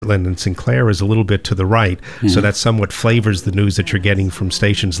Portland, and Sinclair is a little bit to the right. So that somewhat flavors the news that you're getting from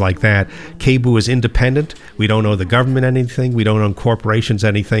stations like that. KBOO is independent. We don't owe the government anything. We don't owe corporations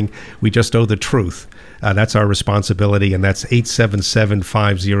anything. We just owe the truth. That's our responsibility, and that's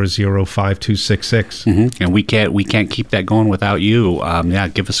 877-500-5266. And we can't keep that going without you.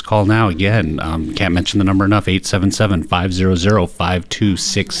 Give us a call now. Again, can't mention the number enough,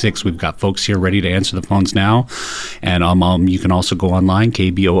 877-500-5266. We've got folks here ready to answer the phones now. And you can also go online,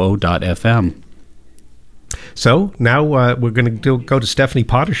 kboo.fm. So now we're going to go to Stephanie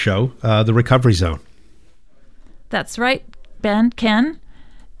Potter's show, The Recovery Zone. That's right, Ben, Ken.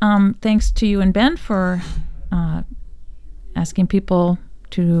 Thanks to you and Ben for asking people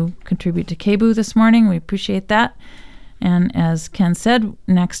to contribute to KBOO this morning. We appreciate that. And as Ken said,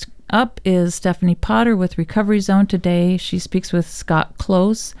 next up is Stephanie Potter with Recovery Zone today. She speaks with Scott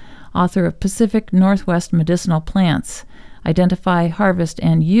Close, author of Pacific Northwest Medicinal Plants, Identify, Harvest,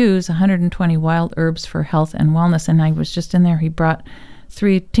 and Use 120 Wild Herbs for Health and Wellness. And I was just in there. He brought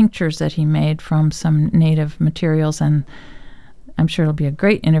 3 tinctures that he made from some native materials, and I'm sure it'll be a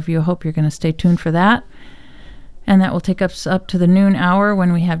great interview. I hope you're going to stay tuned for that. And that will take us up to the noon hour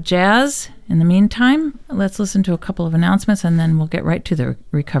when we have jazz. In the meantime, let's listen to a couple of announcements, and then we'll get right to the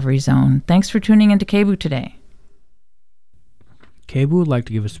Recovery Zone. Thanks for tuning into KBOO today. KBOO would like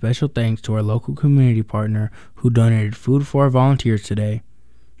to give a special thanks to our local community partner who donated food for our volunteers today.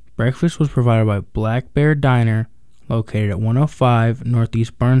 Breakfast was provided by Black Bear Diner, located at 105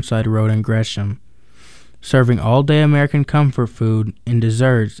 Northeast Burnside Road in Gresham, serving all-day American comfort food and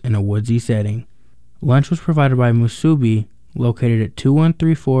desserts in a woodsy setting. Lunch was provided by Musubi, located at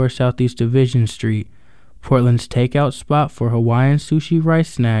 2134 Southeast Division Street, Portland's takeout spot for Hawaiian sushi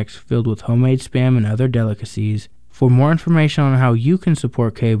rice snacks filled with homemade Spam and other delicacies. For more information on how you can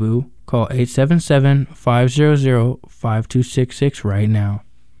support KBOO, call 877-500-5266 right now.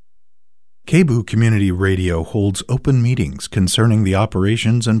 KBOO Community Radio holds open meetings concerning the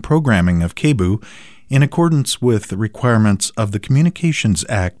operations and programming of KBOO in accordance with the requirements of the Communications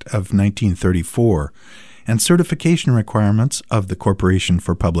Act of 1934 and certification requirements of the Corporation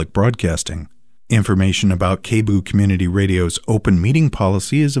for Public Broadcasting. Information about KBOO Community Radio's open meeting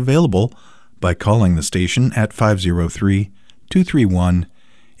policy is available by calling the station at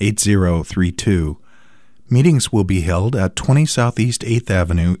 503-231-8032. Meetings will be held at 20 Southeast 8th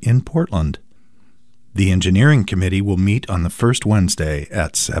Avenue in Portland. The Engineering Committee will meet on the first Wednesday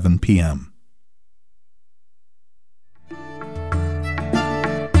at 7 p.m.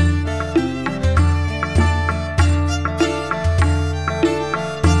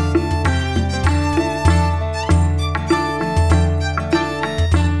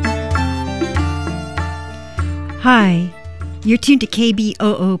 Hi, you're tuned to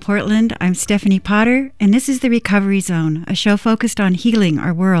KBOO Portland. I'm Stephanie Potter, and this is The Recovery Zone, a show focused on healing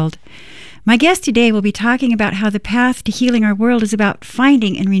our world. My guest today will be talking about how the path to healing our world is about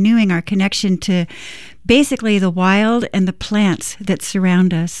finding and renewing our connection to basically the wild and the plants that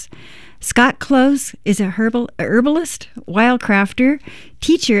surround us. Scott Close is a herbalist, wildcrafter,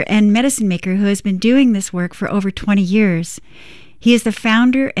 teacher, and medicine maker who has been doing this work for over 20 years. He is the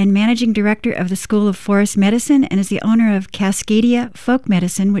founder and managing director of the School of Forest Medicine and is the owner of Cascadia Folk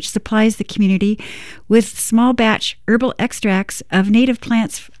Medicine, which supplies the community with small batch herbal extracts of native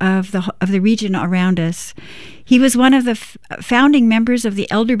plants of the region around us. He was one of the founding members of the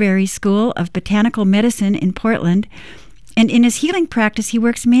Elderberry School of Botanical Medicine in Portland, and in his healing practice, he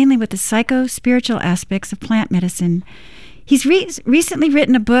works mainly with the psycho-spiritual aspects of plant medicine. He's recently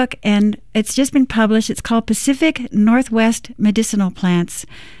written a book, and it's just been published. It's called Pacific Northwest Medicinal Plants,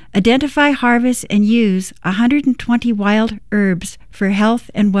 Identify, Harvest, and Use 120 Wild Herbs for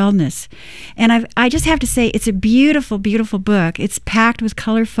Health and Wellness. And I just have to say, it's a beautiful, beautiful book. It's packed with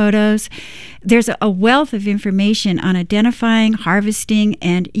color photos. There's a wealth of information on identifying, harvesting,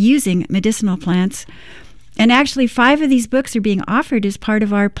 and using medicinal plants. And actually, 5 of these books are being offered as part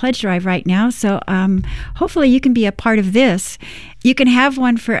of our pledge drive right now. So hopefully you can be a part of this. You can have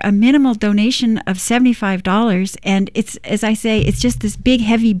one for a minimal donation of $75. And it's, as I say, it's just this big,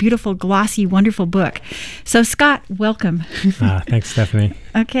 heavy, beautiful, glossy, wonderful book. So Scott, welcome. Thanks, Stephanie.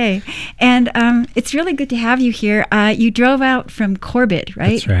 Okay. And it's really good to have you here. You drove out from Corbett,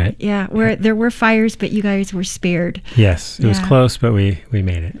 right? That's right. Yeah, where there were fires, but you guys were spared. Yes, it was close, but we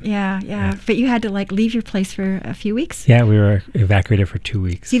made it. Yeah. But you had to leave your place for a few weeks? Yeah, we were evacuated for 2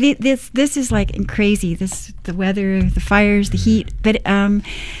 weeks. See, this is crazy. The weather, the fires, the heat. But a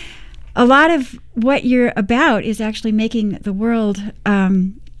lot of what you're about is actually making the world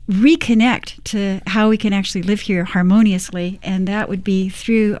reconnect to how we can actually live here harmoniously, and that would be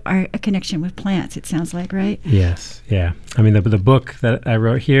through a connection with plants, it sounds like, right? Yes, yeah. I mean, the book that I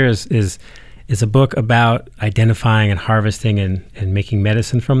wrote here is a book about identifying and harvesting and making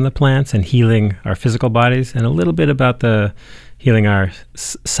medicine from the plants and healing our physical bodies, and a little bit about the healing our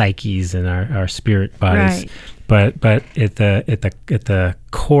psyches and our spirit bodies. Right. But at the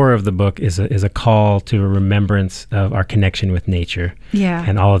core of the book is a call to a remembrance of our connection with nature. Yeah.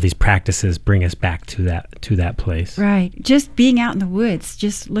 And all of these practices bring us back to that place. Right. Just being out in the woods,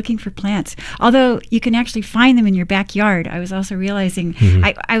 just looking for plants. Although you can actually find them in your backyard. I was also realizing,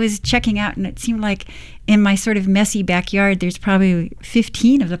 I was checking out, and it seemed like in my sort of messy backyard, there's probably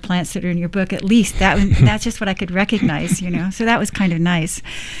 15 of the plants that are in your book at least. That's just what I could recognize, So that was kind of nice.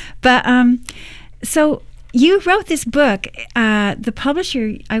 But so you wrote this book. The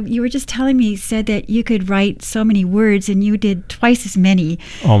publisher, you were just telling me, said that you could write so many words, and you did twice as many.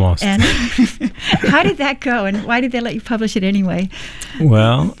 Almost. And how did that go, and why did they let you publish it anyway?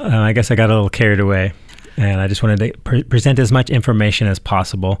 Well, I guess I got a little carried away, and I just wanted to present as much information as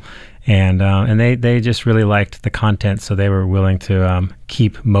possible. And they just really liked the content, so they were willing to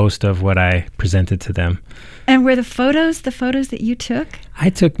keep most of what I presented to them. And were the photos that you took? I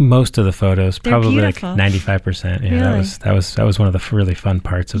took most of the photos, They're probably beautiful. like 95%. Yeah, Really? that was one of the really fun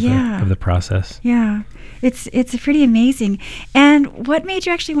parts of the process. Yeah, it's pretty amazing. And what made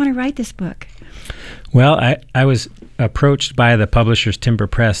you actually want to write this book? Well, I was approached by the publishers Timber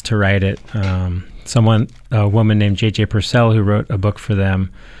Press to write it. A woman named J.J. Purcell, who wrote a book for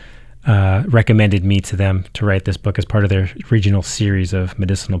them, recommended me to them to write this book as part of their regional series of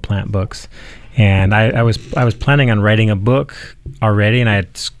medicinal plant books. And I was planning on writing a book already, and I had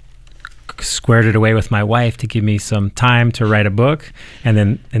squared it away with my wife to give me some time to write a book. And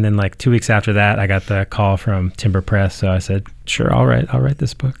then like 2 weeks after that, I got the call from Timber Press. So I said, sure, I'll write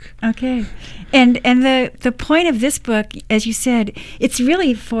this book. Okay. And the point of this book, as you said, it's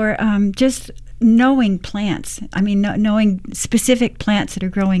really for just knowing plants. I mean, knowing specific plants that are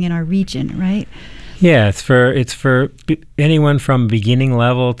growing in our region, right? Yeah, it's for anyone from beginning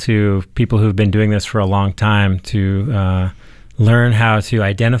level to people who've been doing this for a long time to learn how to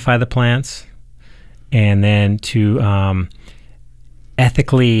identify the plants, and then to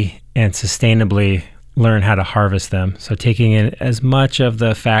ethically and sustainably learn how to harvest them. So taking in as much of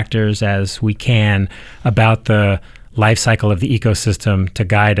the factors as we can about the life cycle of the ecosystem to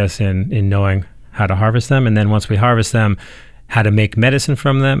guide us in knowing how to harvest them. And then once we harvest them, how to make medicine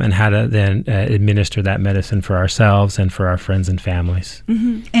from them, and how to then administer that medicine for ourselves and for our friends and families.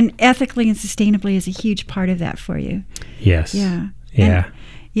 Mm-hmm. And ethically and sustainably is a huge part of that for you. Yes. Yeah. Yeah.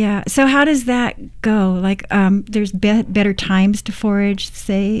 Yeah. So how does that go? Like, there's better times to forage,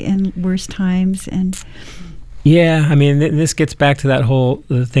 say, and worse times, and. Yeah, I mean, this gets back to that whole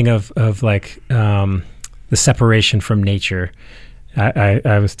thing of like the separation from nature.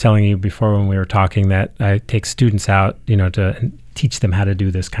 I was telling you before when we were talking that I take students out, to teach them how to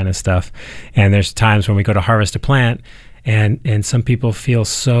do this kind of stuff. And there's times when we go to harvest a plant, and some people feel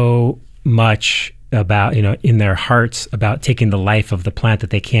so much about, in their hearts about taking the life of the plant that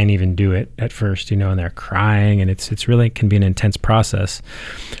they can't even do it at first, and they're crying, and it's really can be an intense process.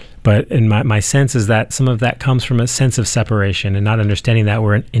 But in my sense is that some of that comes from a sense of separation and not understanding that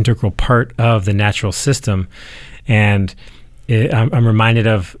we're an integral part of the natural system. And I'm reminded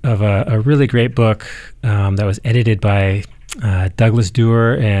of a really great book that was edited by Douglas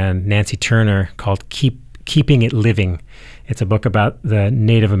Dewar and Nancy Turner called Keeping It Living. It's a book about the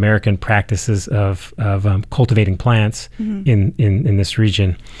Native American practices of cultivating plants in this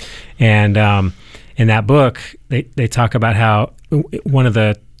region. And in that book, they talk about how one of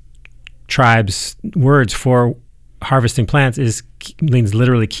the tribe's words for harvesting plants means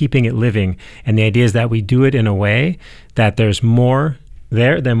literally keeping it living. And the idea is that we do it in a way that there's more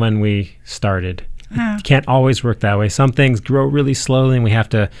there than when we started. It can't always work that way. Some things grow really slowly, and we have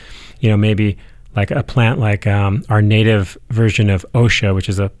to, maybe like a plant like our native version of Osha, which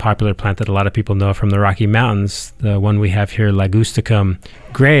is a popular plant that a lot of people know from the Rocky Mountains. The one we have here, Ligusticum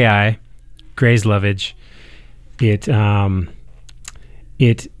grayi, Gray's lovage.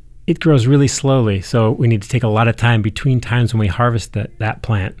 It grows really slowly, so we need to take a lot of time between times when we harvest that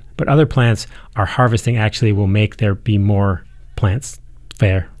plant. But other plants, our harvesting actually will make there be more plants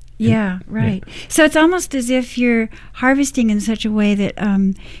there. Yeah, right. Yeah. So it's almost as if you're harvesting in such a way that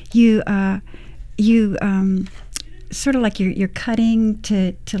you sort of like you're cutting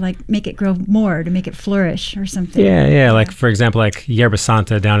to like make it grow more, to make it flourish or something. Yeah. Like for example, like Yerba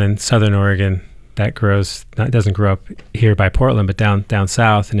Santa down in Southern Oregon. That doesn't grow up here by Portland, but down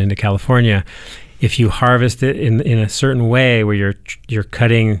south and into California. if you harvest it in a certain way where you're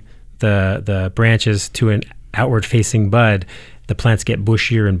cutting the branches to an outward facing bud, the plants get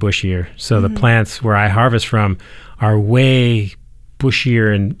bushier and bushier. So the plants where I harvest from are way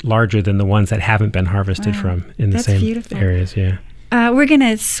bushier and larger than the ones that haven't been harvested from in the same beautiful areas. Yeah. We're going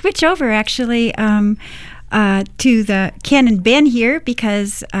to switch over actually to the Ken and Ben here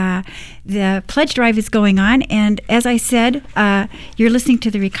because the pledge drive is going on. And as I said, you're listening to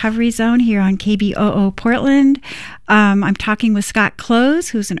the Recovery Zone here on KBOO Portland. I'm talking with Scott Close,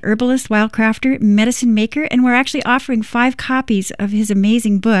 who's an herbalist, wildcrafter, medicine maker, and we're actually offering 5 copies of his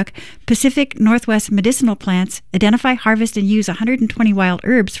amazing book, Pacific Northwest Medicinal Plants, Identify, Harvest, and Use 120 Wild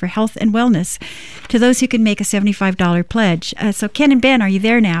Herbs for Health and Wellness, to those who can make a $75 pledge. So Ken and Ben, are you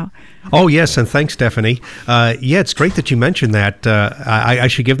there now? Oh, yes, and thanks, Stephanie. It's great that you mentioned that. I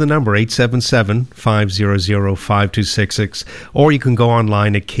should give the number, 877-500-5266, or you can go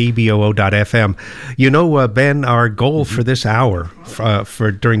online at kboo.fm. You know, Ben, our goal for this hour,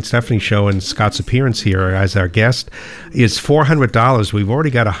 for during Stephanie's show and Scott's appearance here as our guest, is $400. We've already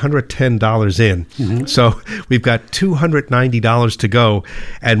got $110 in. So we've got $290 to go.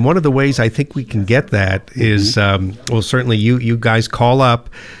 And one of the ways I think we can get that is, well, certainly you guys call up.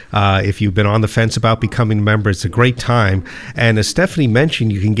 If you've been on the fence about becoming a member, it's a great time. And as Stephanie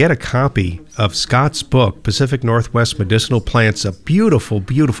mentioned, you can get a copy of Scott's book, Pacific Northwest Medicinal Plants, a beautiful,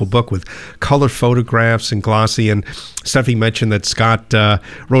 beautiful book with color photographs and glossy. And Stephanie mentioned that Scott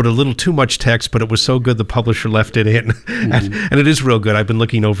wrote a little too much text, but it was so good the publisher left it in. And it is real good. I've been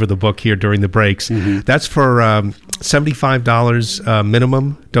looking over the book here during the breaks. That's for $75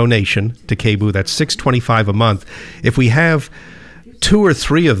 minimum donation to KBOO. That's $625 a month. If we have 2 or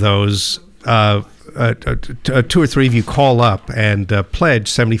 3 of those, 2 or 3 of you call up and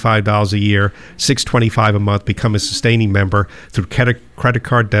pledge $75 a year, $625 a month, become a sustaining member through credit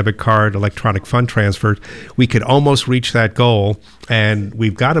card, debit card, electronic fund transfer, we could almost reach that goal. And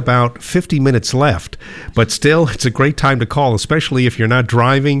we've got about 50 minutes left. But still, it's a great time to call, especially if you're not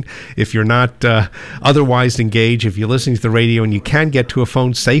driving, if you're not otherwise engaged, if you're listening to the radio and you can get to a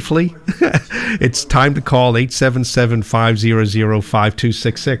phone safely. It's time to call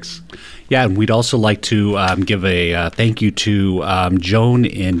 877-500-5266. Yeah, and we'd also like to give a thank you to Joan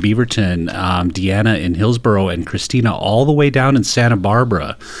in Beaverton, Deanna in Hillsboro, and Christina all the way down in Santa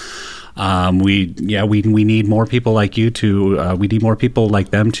Barbara. We need more people like you to. We need more people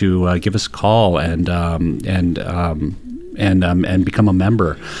like them to give us a call and become a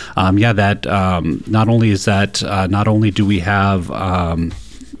member. Not only do we have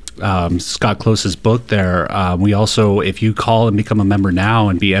Scott Close's book there. We also, if you call and become a member now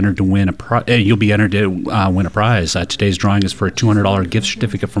and be entered to win you'll be entered to win a prize. Today's drawing is for a $200 gift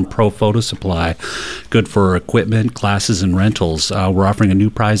certificate from Pro Photo Supply, good for equipment, classes, and rentals. We're offering a new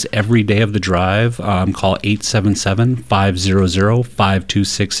prize every day of the drive. Call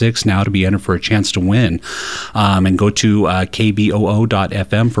 877-500-5266 now to be entered for a chance to win. And go to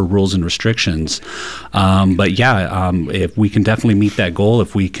kboo.fm for rules and restrictions. If we can definitely meet that goal,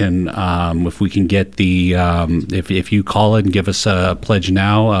 if we can get the if you call it and give us a pledge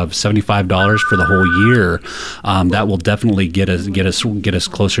now of $75 for the whole year, that will definitely get us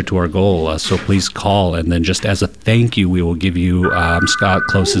closer to our goal. So please call, and then just as a thank you, we will give you Scott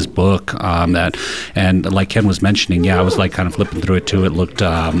Close's book. And like Ken was mentioning, I was like kind of flipping through it too. It looked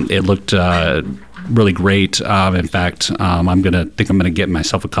really great. In fact, I'm gonna get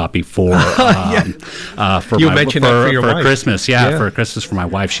myself a copy for Christmas. For Christmas for my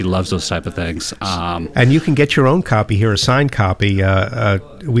wife. She loves those type of things. And you can get your own copy here, a signed copy.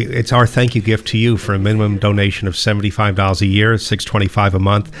 It's our thank you gift to you for a minimum donation of $75 a year, $625 a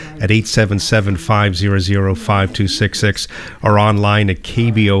month at 877-500-5266 or online at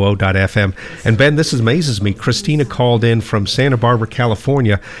kboo.fm. And Ben, this amazes me. Christina called in from Santa Barbara,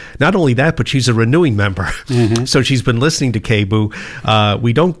 California. Not only that, but she's a renewing member. So she's been listening to KBOO.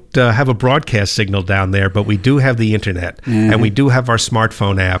 We don't have a broadcast signal down there, but we do have the internet, and we do have our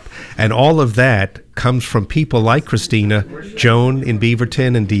smartphone app, and all of that comes from people like Christina, Joan in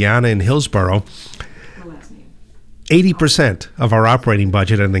Beaverton, and Deanna in Hillsboro. 80% of our operating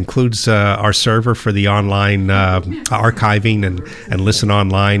budget, and includes our server for the online archiving and listen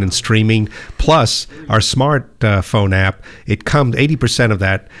online and streaming, plus our smartphone app. 80% of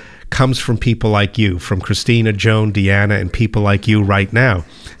that comes from people like you, from Christina, Joan, Deanna, and people like you right now.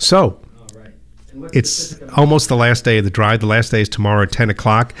 So it's almost the last day of the drive. The last day is tomorrow at 10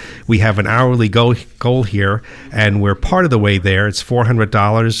 o'clock. We have an hourly goal here, and we're part of the way there. It's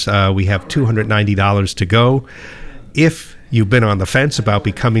 $400. We have $290 to go. If you've been on the fence about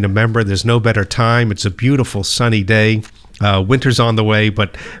becoming a member, there's no better time. It's a beautiful sunny day. Winter's on the way,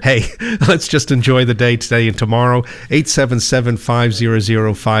 but hey, let's just enjoy the day today and tomorrow.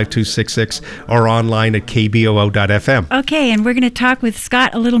 877-500-5266 or online at kboo.fm. Okay, and we're going to talk with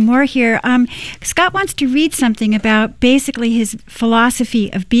Scott a little more here. Scott wants to read something about basically his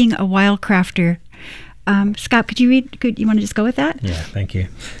philosophy of being a wildcrafter. Scott, could you read? You want to just go with that? Yeah, thank you.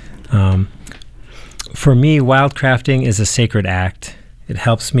 For me, wildcrafting is a sacred act. It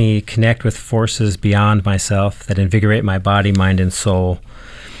helps me connect with forces beyond myself that invigorate my body, mind, and soul.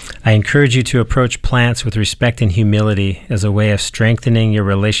 I encourage you to approach plants with respect and humility as a way of strengthening your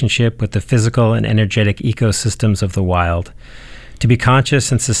relationship with the physical and energetic ecosystems of the wild. To be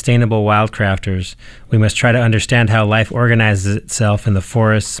conscious and sustainable wildcrafters, we must try to understand how life organizes itself in the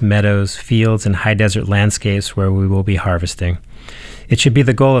forests, meadows, fields, and high desert landscapes where we will be harvesting. It should be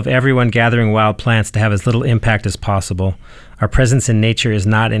the goal of everyone gathering wild plants to have as little impact as possible. Our presence in nature is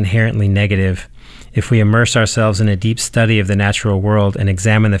not inherently negative. If we immerse ourselves in a deep study of the natural world and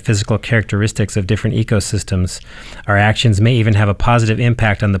examine the physical characteristics of different ecosystems, our actions may even have a positive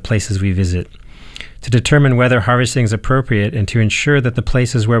impact on the places we visit. To determine whether harvesting is appropriate and to ensure that the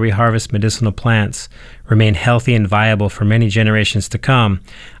places where we harvest medicinal plants remain healthy and viable for many generations to come,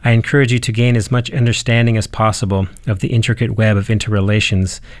 I encourage you to gain as much understanding as possible of the intricate web of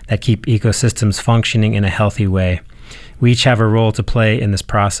interrelations that keep ecosystems functioning in a healthy way. We each have a role to play in this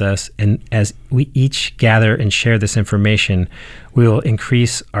process, and as we each gather and share this information, we will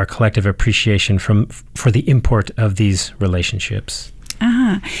increase our collective appreciation for the import of these relationships.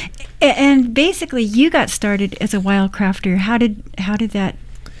 Uh-huh. And basically, you got started as a wildcrafter. How did that?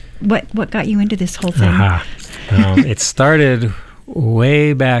 What got you into this whole thing? It started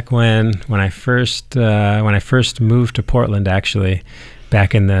way back when I first moved to Portland, actually,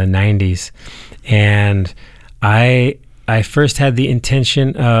 back in the 90s, and I first had the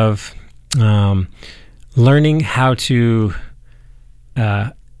intention of learning how to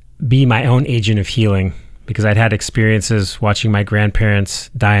be my own agent of healing, because I'd had experiences watching my grandparents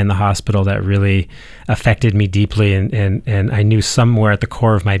die in the hospital that really affected me deeply, and I knew somewhere at the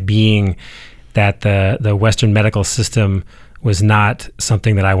core of my being that the Western medical system was not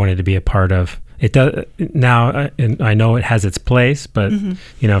something that I wanted to be a part of. It does now, and I know it has its place, but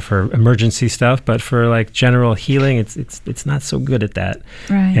for emergency stuff. But for like general healing, it's not so good at that.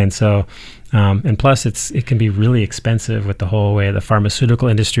 Right. And so, and plus, it can be really expensive with the whole way the pharmaceutical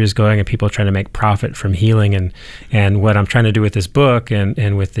industry is going, and people are trying to make profit from healing. And what I'm trying to do with this book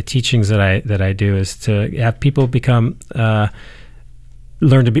and with the teachings that I do is to have people become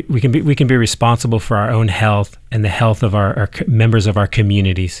learn to be. We can be responsible for our own health and the health of our members of our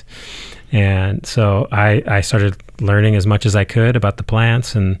communities. And so I started learning as much as I could about the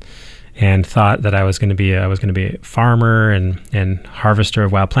plants, and thought that I was going to be a farmer and harvester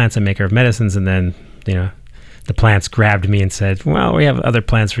of wild plants and maker of medicines. And then the plants grabbed me and said, "Well, we have other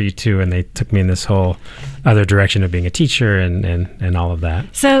plants for you too." And they took me in this whole other direction of being a teacher and all of that.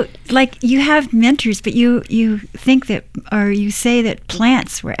 So, like, you have mentors, but you think that, or you say that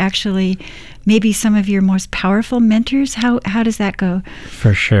plants were actually maybe some of your most powerful mentors. How does that go?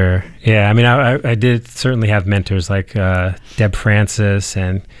 For sure. Yeah. I mean, I did certainly have mentors like Deb Francis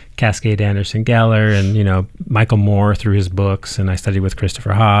and Cascade Anderson Geller and, Michael Moore through his books. And I studied with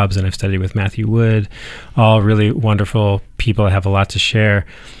Christopher Hobbs, and I've studied with Matthew Wood, all really wonderful people that have a lot to share.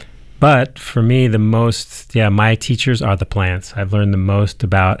 But for me, my teachers are the plants. I've learned the most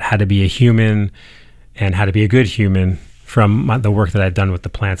about how to be a human and how to be a good human from the work that I've done with the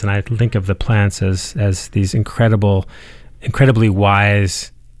plants. And I think of the plants as these incredibly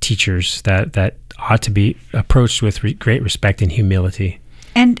wise teachers that ought to be approached with great respect and humility.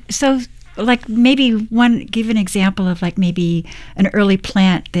 And so, like, maybe give an example of like maybe an early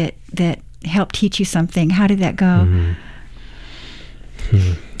plant that helped teach you something. How did that go?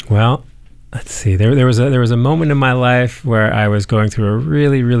 Well, let's see. There was a moment in my life where I was going through a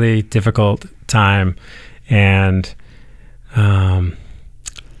really, really difficult time, and I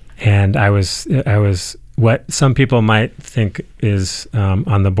was what some people might think is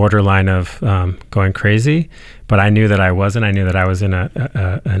on the borderline of going crazy, but I knew that I wasn't. I knew that I was in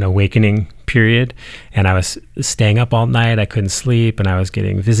an awakening period, and I was staying up all night. I couldn't sleep, and I was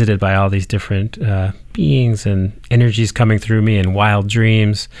getting visited by all these different beings and energies coming through me in wild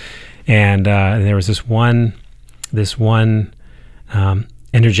dreams. And there was this one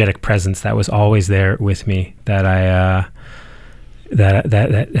energetic presence that was always there with me, that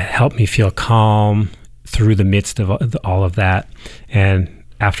that helped me feel calm through the midst of all of that. And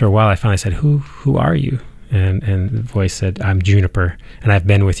after a while, I finally said, "Who are you?" And the voice said, "I'm Juniper, and I've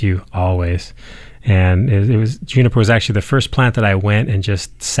been with you always." And juniper was actually the first plant that I went and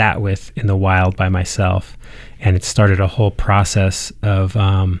just sat with in the wild by myself. And it started a whole process of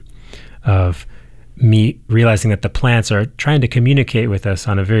me realizing that the plants are trying to communicate with us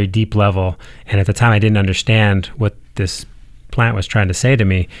on a very deep level. And at the time I didn't understand what this plant was trying to say to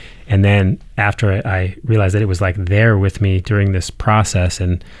me. And then after I realized that it was like there with me during this process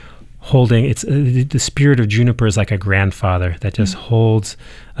and holding, the spirit of juniper is like a grandfather that just holds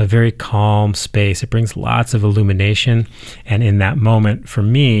a very calm space. It brings lots of illumination. And in that moment, for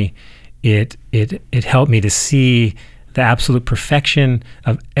me, it helped me to see the absolute perfection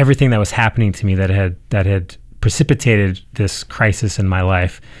of everything that was happening to me that had precipitated this crisis in my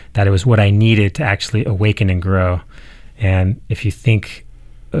life, that it was what I needed to actually awaken and grow. And if you think,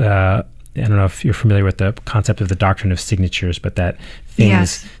 I don't know if you're familiar with the concept of the doctrine of signatures, but that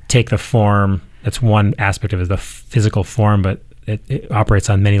things take the form, that's one aspect of it, the physical form, but it operates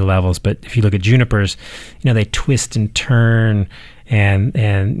on many levels. But if you look at junipers, they twist and turn, and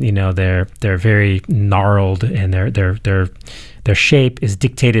they're very gnarled, and their shape is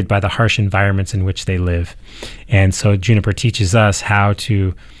dictated by the harsh environments in which they live. And so juniper teaches us how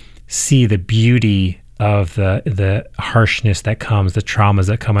to see the beauty of the harshness that comes, the traumas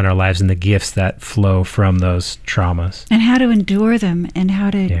that come in our lives, and the gifts that flow from those traumas. And how to endure them, and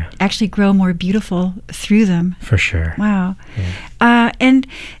how to actually grow more beautiful through them. For sure. Wow. Yeah.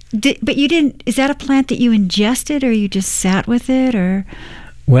 But you didn't, is that a plant that you ingested, or you just sat with it, or?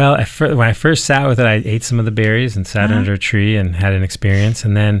 Well, when I first sat with it, I ate some of the berries and sat under a tree and had an experience.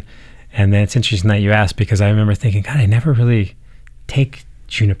 And then it's interesting that you asked, because I remember thinking, God, I never really take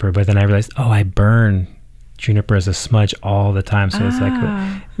juniper, but then I realized, I burn juniper as a smudge all the time. So it's like,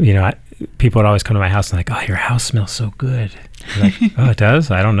 people would always come to my house and like, oh, your house smells so good. Like, oh, it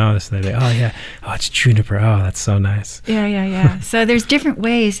does? I don't know this. And they'd be, oh yeah, oh, it's juniper. Oh, that's so nice. Yeah. So there's different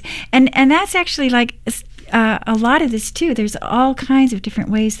ways, and that's actually like a lot of this too. There's all kinds of different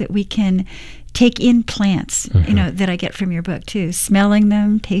ways that we can take in plants, that I get from your book too. Smelling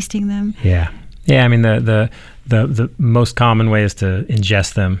them, tasting them. Yeah. I mean, the most common way is to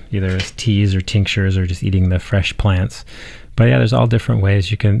ingest them, either as teas or tinctures or just eating the fresh plants. But yeah, there's all different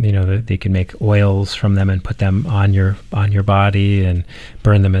ways you can, they can make oils from them and put them on your body and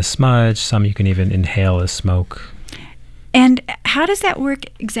burn them as smudge. Some you can even inhale as smoke. And how does that work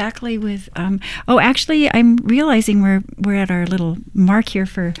exactly with? Actually, I'm realizing we're at our little mark here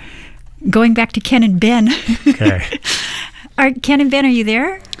for going back to Ken and Ben. Okay. Ken and Ben, are you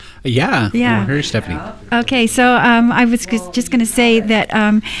there? Yeah. We're here, Stephanie. Okay, so I was just going to say that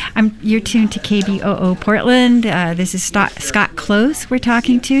you're tuned to KBOO Portland. This is Scott Close we're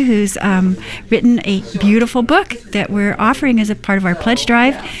talking to, who's written a beautiful book that we're offering as a part of our pledge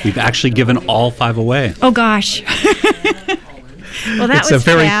drive. We've actually given all 5 away. Oh, gosh. Well, that was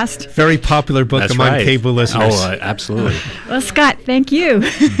fast. Very popular book That's among right. cable listeners. Oh, absolutely. Well, Scott, thank you.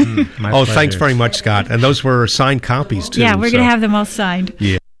 My pleasure. Thanks very much, Scott. And those were signed copies, too. Yeah, we're going to have them all signed.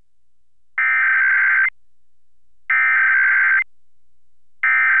 Yeah.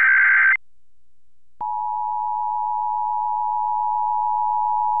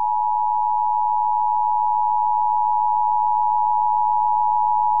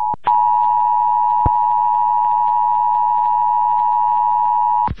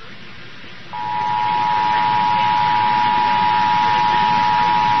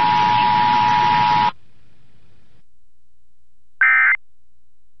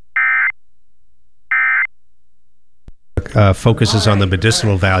 Focuses on the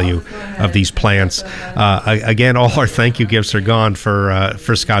medicinal value of these plants. Again, all our thank you gifts are gone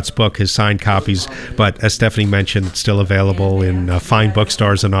for Scott's book, his signed copies, but as Stephanie mentioned, it's still available in fine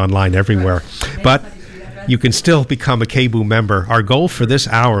bookstores and online everywhere. But you can still become a KBOO member. Our goal for this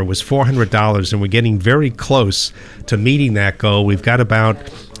hour was $400, and we're getting very close to meeting that goal. We've got about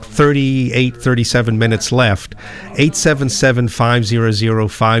 37 minutes left.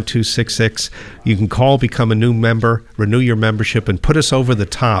 877-500-5266. You can call, become a new member, renew your membership, and put us over the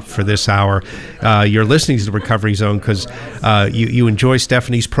top for this hour. You're listening to the Recovery Zone because you enjoy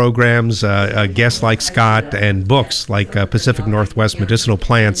Stephanie's programs, guests like Scott, and books like Pacific Northwest Medicinal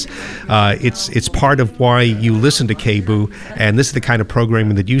Plants. It's part of why you listen to KBOO, and this is the kind of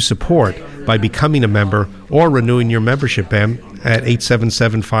programming that you support by becoming a member or renewing your membership, Ben, at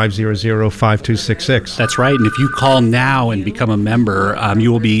 877-500-5266. That's right. And if you call now and become a member,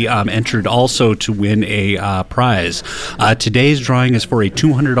 you will be entered also to win a prize. Today's drawing is for a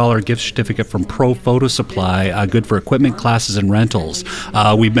 $200 gift certificate from Pro Photo Supply, good for equipment, classes, and rentals.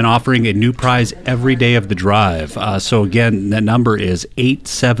 We've been offering a new prize every day of the drive. So again, that number is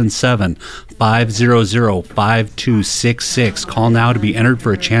 877-500-5266. 877-500-5266. Call now to be entered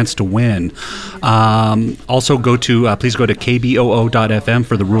for a chance to win. Also, please go to kboo.fm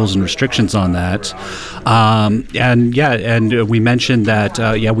for the rules and restrictions on that. And we mentioned that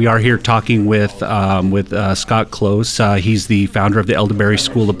we are here talking with Scott Close. He's the founder of the Elderberry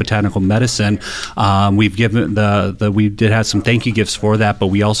School of Botanical Medicine. We've given we did have some thank you gifts for that, but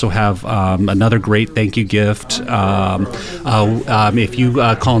we also have another great thank you gift. If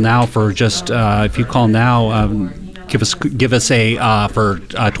you call now give us a for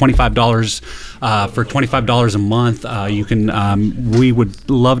 $25 for $25 a month. You can. We would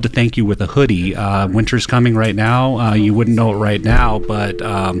love to thank you with a hoodie. Winter's coming right now. You wouldn't know it right now, but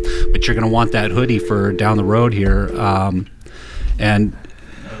you're going to want that hoodie for down the road here.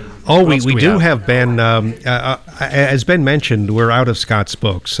 We do have Ben. As Ben mentioned, we're out of Scott's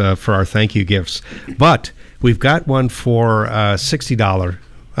books for our thank you gifts, but we've got one for $60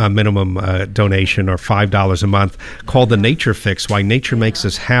 minimum donation, or $5 a month, called The Nature Fix: Why Nature Makes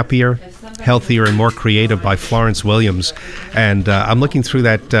Us Happier, Healthier, and More Creative by Florence Williams. And I'm looking through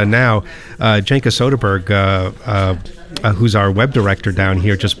that now. Jenka Soderberg, who's our web director down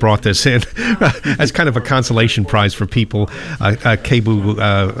here, just brought this in as kind of a consolation prize for people,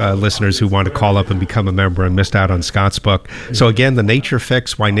 KBOO listeners who want to call up and become a member and missed out on Scott's book. So again, The Nature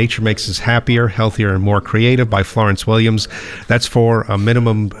Fix: Why Nature Makes Us Happier, Healthier, and More Creative by Florence Williams. That's for a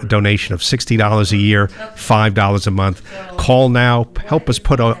minimum donation of $60 a year, $5 a month. Call now. Help us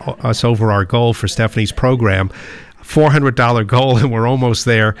put us over our goal for Stephanie's program. $400 goal, and we're almost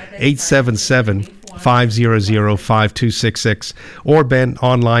there. 877-500-5266, or Ben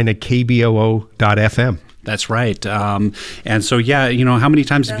online at kboo.fm. That's right. And so, how many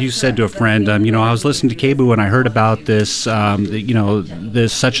times have you said to a friend, I was listening to KBOO and I heard about this,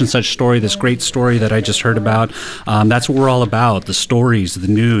 this such and such story, this great story that I just heard about. That's what we're all about: the stories, the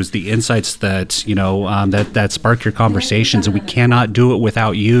news, the insights that that spark your conversations, and we cannot do it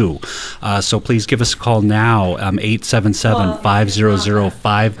without you. So please give us a call now,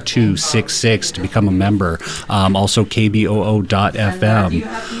 877-500-5266 to become a member. Also kboo.fm.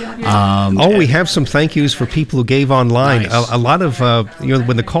 We have some thank yous for people who gave online. Nice. A lot of,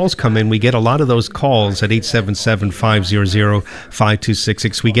 when the calls come in, we get a lot of those calls at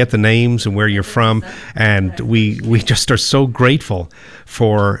 877-500-5266. We get the names and where you're from, and we just are so grateful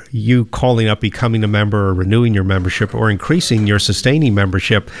for you calling up, becoming a member, or renewing your membership, or increasing your sustaining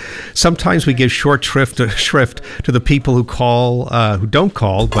membership. Sometimes we give short shrift to the people who call, who don't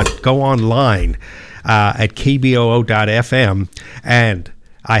call, but go online at kboo.fm, and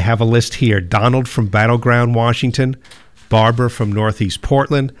I have a list here: Donald from Battleground, Washington, Barbara from Northeast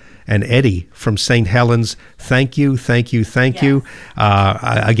Portland, and Eddie from St. Helens. Thank you.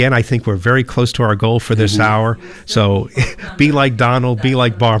 Again, I think we're very close to our goal for this hour. So be like Donald, be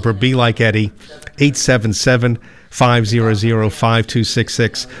like Barbara, be like Eddie.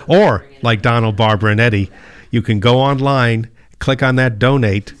 877-500-5266. Or like Donald, Barbara, and Eddie, you can go online, click on that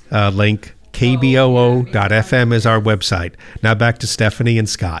donate link. kboo.fm is our website. Now back to Stephanie and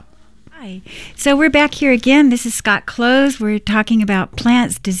Scott. Hi. So we're back here again. This is Scott Close. We're talking about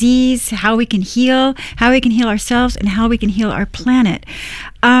plants, disease, how we can heal ourselves, and how we can heal our planet.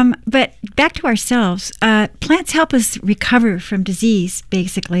 But back to ourselves. Plants help us recover from disease,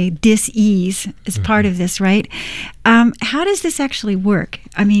 basically. Dis-ease is part of this, right? How does this actually work?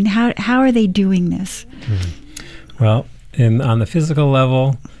 I mean, how are they doing this? Well, on the physical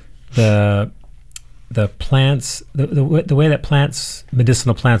level, the plants, the way that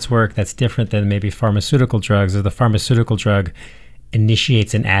medicinal plants work, that's different than maybe pharmaceutical drugs. Or the pharmaceutical drug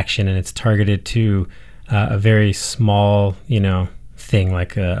initiates an action, and it's targeted to a very small, thing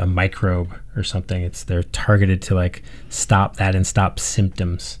like a microbe or something. They're targeted to stop that and stop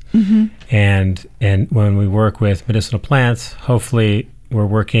symptoms. Mm-hmm. And when we work with medicinal plants, hopefully we're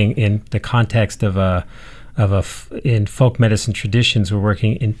working in the context of in folk medicine traditions, we're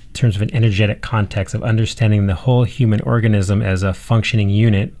working in terms of an energetic context of understanding the whole human organism as a functioning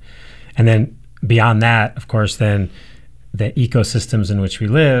unit. And then beyond that, of course, then the ecosystems in which we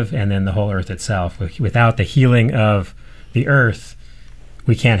live, and then the whole earth itself. Without the healing of the earth,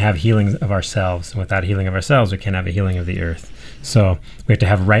 we can't have healing of ourselves. And without healing of ourselves, we can't have a healing of the earth. So we have to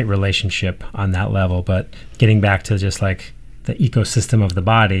have right relationship on that level. But getting back to just like the ecosystem of the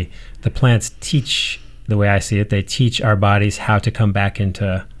body, the plants teach, the way I see it, they teach our bodies how to come back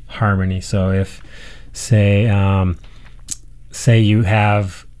into harmony. So if, say you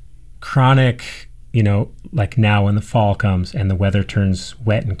have chronic, like now when the fall comes and the weather turns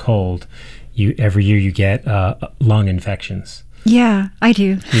wet and cold, every year you get lung infections. Yeah, I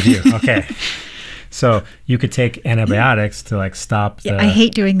do. You do, okay. So you could take antibiotics to like stop I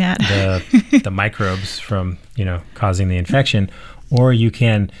hate doing that. the microbes from, causing the infection, or you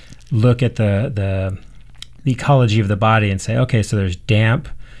can look at the ecology of the body and say, okay, so there's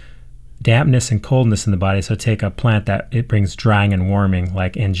dampness and coldness in the body. So take a plant that it brings drying and warming,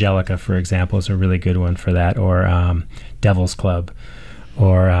 like Angelica, for example, is a really good one for that, or Devil's Club,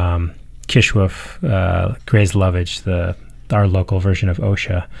 or Kishwoof, Gray's Lovage, our local version of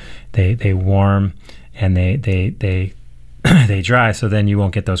OSHA. They warm and they they dry, so then you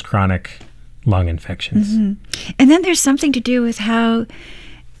won't get those chronic lung infections. Mm-hmm. And then there's something to do with how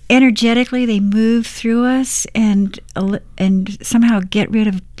energetically they move through us and somehow get rid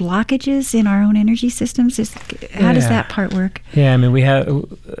of blockages in our own energy systems. How does that part work? Yeah, I mean,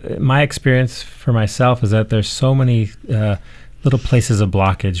 my experience for myself is that there's so many little places of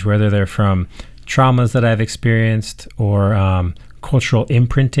blockage, whether they're from traumas that I've experienced or cultural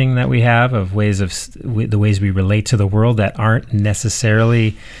imprinting that we have of the ways we relate to the world that aren't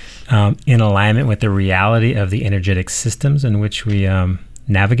necessarily in alignment with the reality of the energetic systems in which we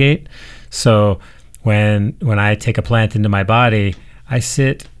navigate. So when I take a plant into my body, I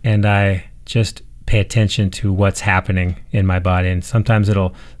sit and I just pay attention to what's happening in my body. And sometimes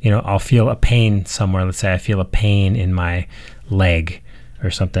I'll feel a pain somewhere. Let's say I feel a pain in my leg or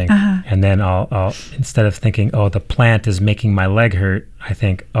something. Uh-huh. And then I'll instead of thinking, oh, the plant is making my leg hurt, I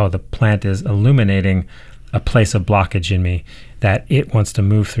think, oh, the plant is illuminating a place of blockage in me that it wants to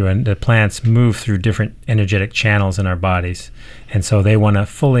move through. And the plants move through different energetic channels in our bodies. And so they want to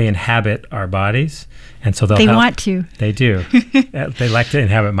fully inhabit our bodies. And so they want to. They do. They like to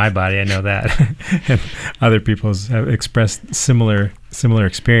inhabit my body. I know that. And other people have expressed similar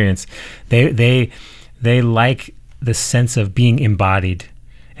experience. They like the sense of being embodied.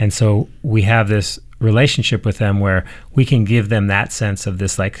 And so we have this relationship with them where we can give them that sense of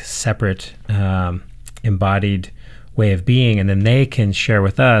this like separate embodied way of being, and then they can share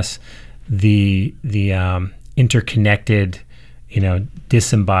with us the interconnected,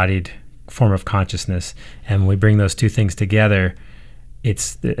 disembodied form of consciousness. And when we bring those two things together,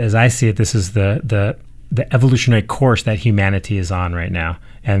 it's, as I see it, this is the evolutionary course that humanity is on right now.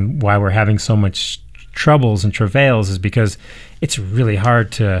 And why we're having so much troubles and travails is because it's really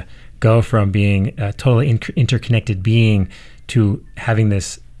hard to go from being a totally interconnected being to having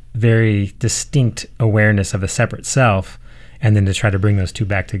this very distinct awareness of a separate self, and then to try to bring those two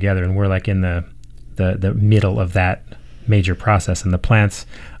back together. And we're like in the middle of that major process, and the plants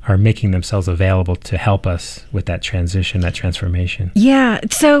are making themselves available to help us with that transition, that transformation. Yeah.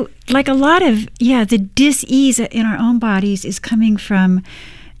 So like a lot of, the dis-ease in our own bodies is coming from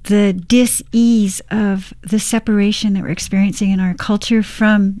the dis-ease of the separation that we're experiencing in our culture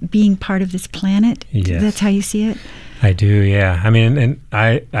from being part of this planet. Yes. That's how you see it? I do, yeah. I mean, and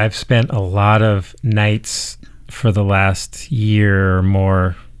I've spent a lot of nights for the last year or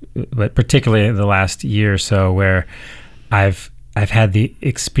more, but particularly the last year or so, where I've had the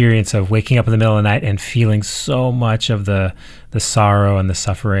experience of waking up in the middle of the night and feeling so much of the sorrow and the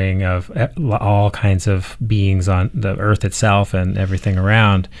suffering of all kinds of beings on the earth itself and everything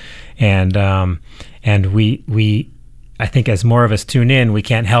around. And we I think as more of us tune in, we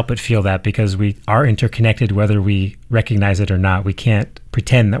can't help but feel that, because we are interconnected whether we recognize it or not. We can't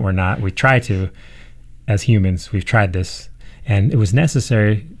pretend that we're not. We try to, as humans. We've tried this. And it was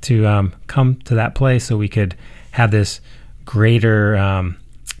necessary to come to that place so we could have this greater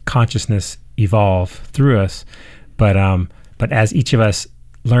consciousness evolve through us. But as each of us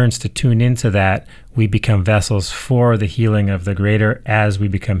learns to tune into that, we become vessels for the healing of the greater as we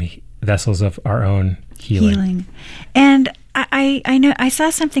become vessels of our own healing. And I know I saw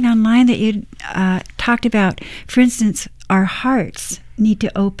something online that you talked about, for instance, our hearts need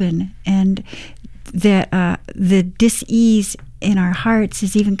to open, and that the dis-ease in our hearts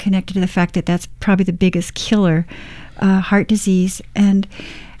is even connected to the fact that that's probably the biggest killer, heart disease. And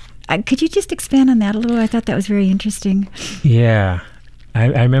could you just expand on that a little? I thought that was very interesting. Yeah.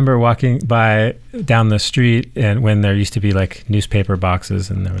 I remember walking by down the street, and when there used to be like newspaper boxes,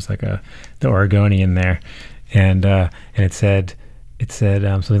 and there was like the Oregonian there, and it said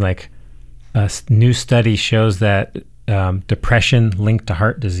something like, a new study shows that depression linked to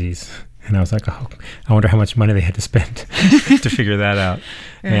heart disease. And I was like, oh, I wonder how much money they had to spend to figure that out.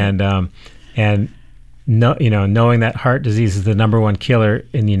 Right. And knowing that heart disease is the number one killer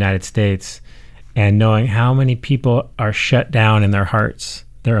in the United States, and knowing how many people are shut down in their hearts,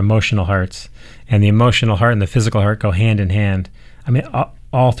 their emotional hearts, and the emotional heart and the physical heart go hand in hand. I mean,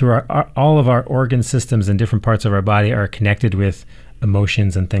 all through all of our organ systems and different parts of our body are connected with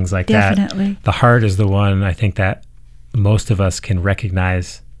emotions and things like Definitely. that. The heart is the one I think that most of us can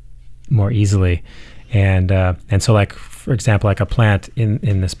recognize more easily. And so, like, for example, like a plant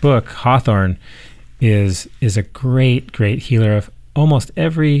in this book, hawthorn is a great healer of almost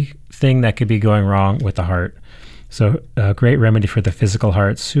everything that could be going wrong with the heart. So a great remedy for the physical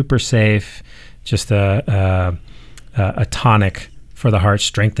heart, super safe, just a tonic for the heart,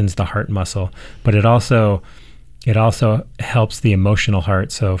 strengthens the heart muscle. But it also helps the emotional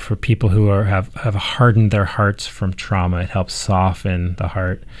heart. So for people who have hardened their hearts from trauma, it helps soften the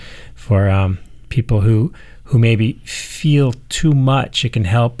heart. For people who maybe feel too much, it can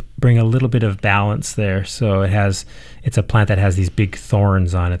help bring a little bit of balance there. So it's a plant that has these big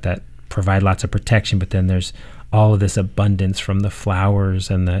thorns on it that provide lots of protection, but then there's all of this abundance from the flowers,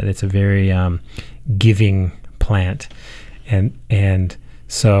 and it's a very giving plant. And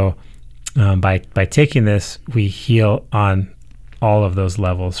so by taking this, we heal on all of those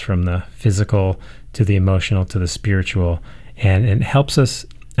levels, from the physical to the emotional to the spiritual, and it helps us.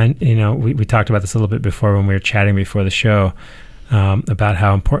 And we talked about this a little bit before when we were chatting before the show, about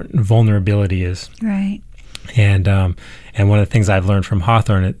how important vulnerability is. Right. And one of the things I've learned from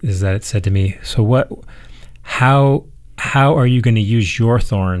hawthorn is that it said to me, so how are you going to use your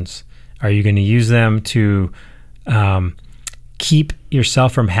thorns? Are you going to use them to keep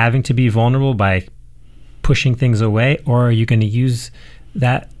yourself from having to be vulnerable by pushing things away, or are you going to use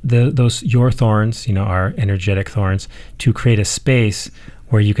your thorns, our energetic thorns, to create a space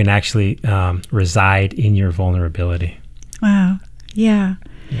where you can actually reside in your vulnerability? Wow. Yeah.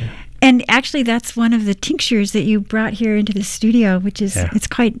 And actually, that's one of the tinctures that you brought here into the studio, which is, it's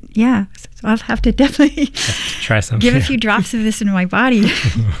quite, So I'll have to definitely try some. Give a few drops of this in my body,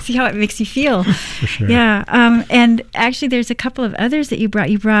 see how it makes you feel. For sure. Yeah. And actually, there's a couple of others that you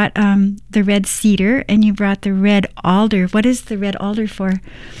brought. You brought the red cedar, and you brought the red alder. What is the red alder for?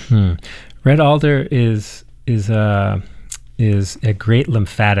 Red alder is a great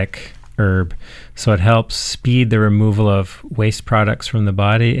lymphatic herb, so it helps speed the removal of waste products from the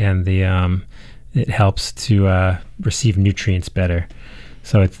body, and it helps to receive nutrients better.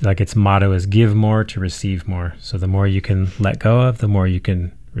 So it's like its motto is give more to receive more. So the more you can let go of, the more you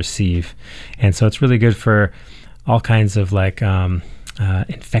can receive. And so it's really good for all kinds of like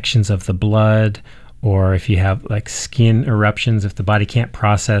infections of the blood, or if you have like skin eruptions, if the body can't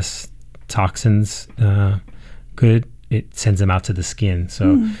process toxins good, it sends them out to the skin.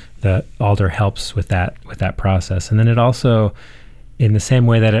 So the alder helps with that process. And then it also, in the same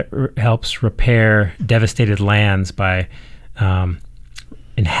way that it helps repair devastated lands by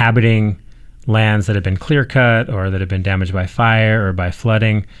inhabiting lands that have been clear cut or that have been damaged by fire or by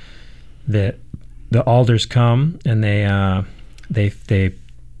flooding, the alders come and they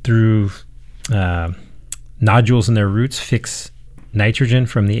through nodules in their roots fix nitrogen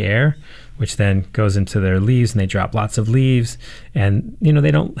from the air, which then goes into their leaves, and they drop lots of leaves. And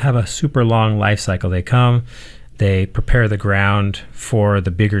they don't have a super long life cycle. They come, they prepare the ground for the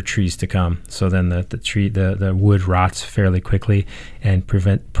bigger trees to come. So then the wood rots fairly quickly and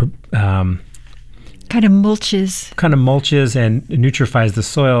kind of mulches and nutrifies the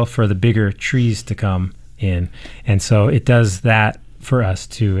soil for the bigger trees to come in. And so it does that for us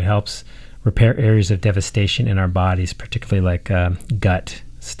too. It helps repair areas of devastation in our bodies, particularly like gut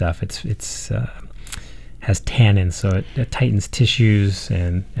stuff. It's has tannins, so it tightens tissues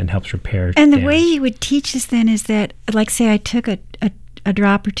and helps repair. And damage. The way you would teach us then is that, like, say I took a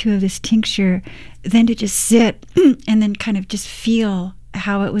drop or two of this tincture, then to just sit and then kind of just feel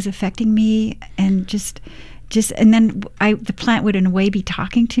how it was affecting me, and just and then the plant would in a way be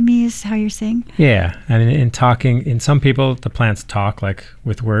talking to me, is how you're saying? Yeah, and in some people the plants talk like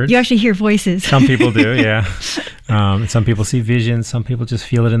with words. You actually hear voices. Some people do, yeah. Some people see visions. Some people just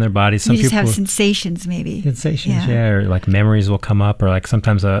feel it in their bodies. Some you just people have sensations, maybe. Yeah, or like memories will come up, or like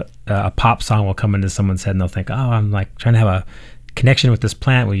sometimes a pop song will come into someone's head and they'll think, oh, I'm like trying to have a connection with this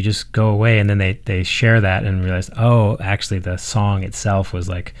plant. Will you just go away? And then they share that and realize, oh, actually the song itself was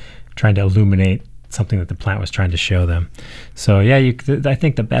like trying to illuminate something that the plant was trying to show them. So yeah, I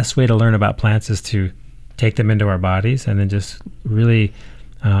think the best way to learn about plants is to take them into our bodies and then just really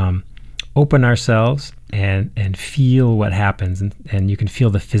open ourselves and feel what happens. And you can feel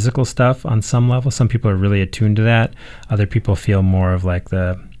the physical stuff on some level. Some people are really attuned to that. Other people feel more of like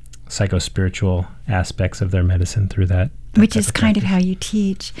the psycho-spiritual aspects of their medicine through that. Which is kind of how you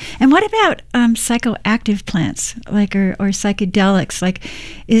teach. And what about psychoactive plants, like or psychedelics? Like,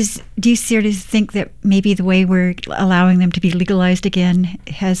 do you sort of think that maybe the way we're allowing them to be legalized again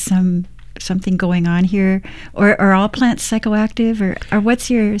has something going on here, or are all plants psychoactive, or what's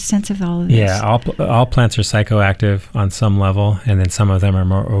your sense of all of this? Yeah, all plants are psychoactive on some level, and then some of them are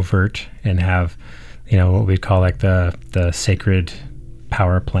more overt and have, what we'd call like the sacred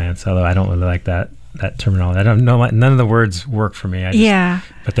power plants, although I don't really like that terminology. I don't know, none of the words work for me.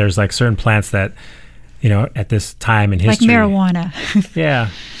 But there's like certain plants that, at this time in history, like marijuana. Yeah,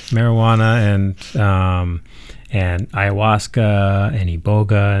 marijuana and ayahuasca and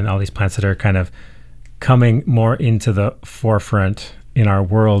iboga and all these plants that are kind of coming more into the forefront in our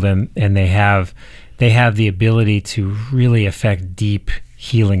world, and they have the ability to really affect deep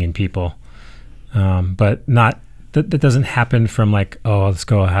healing in people, but not that doesn't happen from like, oh, let's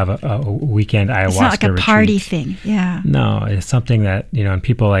go have a weekend ayahuasca It's not like a retreat. party thing. Yeah. No, it's something that, and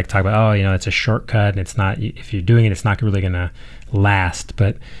people like talk about, it's a shortcut, and it's not, if you're doing it, it's not really going to last.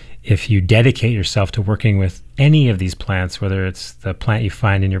 But if you dedicate yourself to working with any of these plants, whether it's the plant you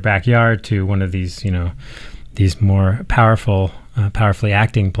find in your backyard to one of these, these more powerfully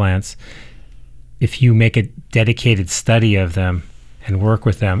acting plants, if you make a dedicated study of them and work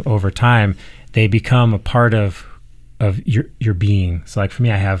with them over time, they become a part of your being. So like for me,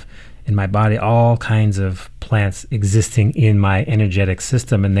 I have in my body all kinds of plants existing in my energetic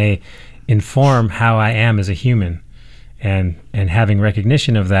system, and they inform how I am as a human. And having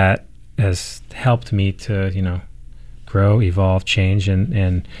recognition of that has helped me to, grow, evolve, change,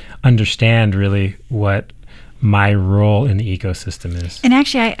 and understand really what my role in the ecosystem is. And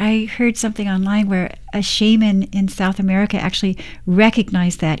actually, I heard something online where a shaman in South America actually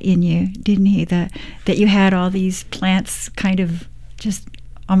recognized that in you, didn't he? That you had all these plants kind of just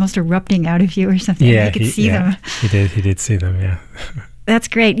almost erupting out of you or something. Yeah, he could see them. He did see them, yeah. That's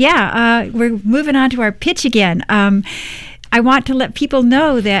great. Yeah, we're moving on to our pitch again. I want to let people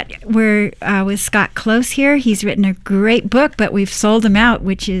know that we're with Scott Close here. He's written a great book, but we've sold him out,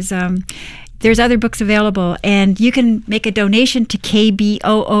 which is... there's other books available, and you can make a donation to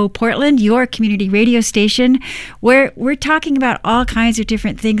KBOO Portland, your community radio station, where we're talking about all kinds of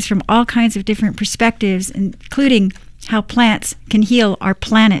different things from all kinds of different perspectives, including how plants can heal our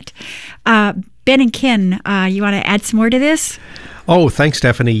planet. Ben and Ken, you want to add some more to this? Oh, thanks,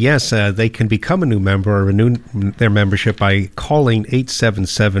 Stephanie. Yes, they can become a new member or renew their membership by calling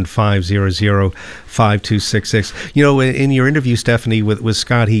 877-500-5266. In your interview, Stephanie, with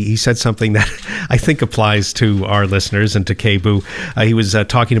Scott, he said something that I think applies to our listeners and to KBOO. He was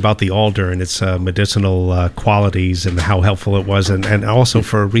talking about the alder and its medicinal qualities and how helpful it was, and also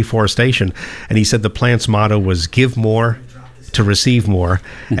for reforestation. And he said the plant's motto was give more to receive more.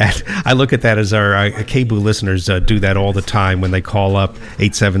 And I look at that as our KBOO listeners do that all the time when they call up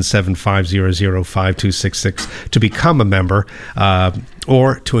 877-500-5266 to become a member,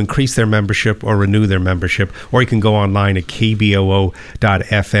 or to increase their membership or renew their membership. Or you can go online at kboo.fm.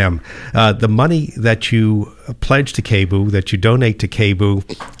 The money that you pledge to KBOO, that you donate to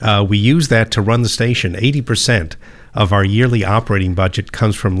KBOO, we use that to run the station. 80% of our yearly operating budget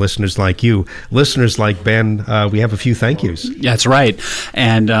comes from listeners like you. Listeners like Ben, we have a few thank yous. That's right.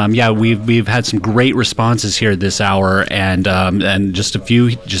 And we've had some great responses here this hour, and just a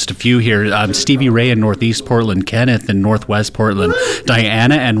few here. Stevie Ray in Northeast Portland, Kenneth in Northwest Portland,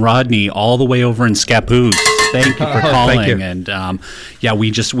 Diana and Rodney all the way over in Scappoose. Thank you for calling. Thank you. And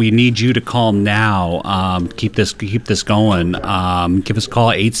we need you to call now. Keep this going. Give us a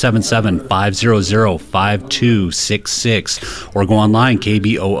call at 877-500-5266 or go online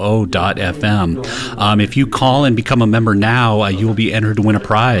kboo.fm. If you call and become a member now, you will be entered to win a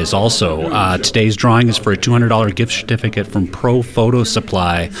prize. Also, today's drawing is for a $200 gift certificate from Pro Photo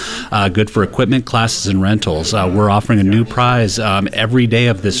Supply, good for equipment, classes, and rentals. We're offering a new prize every day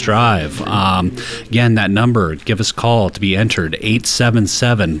of this drive. Again, that number. Give us a call to be entered,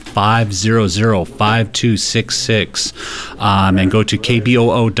 877-500-5266, and go to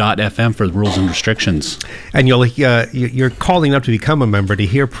kboo.fm for the rules and restrictions. And you're calling up to become a member to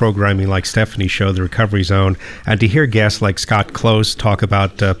hear programming like Stephanie's show, The Recovery Zone, and to hear guests like Scott Close talk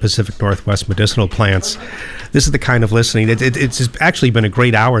about Pacific Northwest medicinal plants. This is the kind of listening. It's actually been a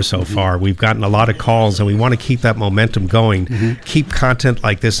great hour so far. We've gotten a lot of calls, and we want to keep that momentum going. Keep content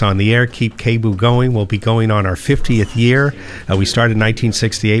like this on the air. Keep KBOO going. We'll be going on our 50th year. We started in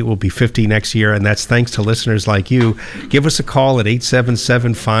 1968. We'll be 50 next year, and that's thanks to listeners like you. Give us a call at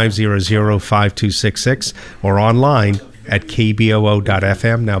 877-500-5266 or online at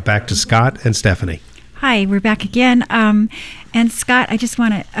kboo.fm. Now back to Scott and Stephanie. Hi, we're back again. And Scott, I just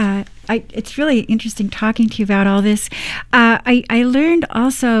want to, it's really interesting talking to you about all this. I learned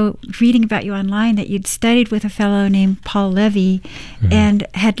also reading about you online that you'd studied with a fellow named Paul Levy, and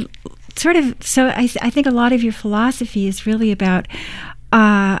had sort of, so I think a lot of your philosophy is really about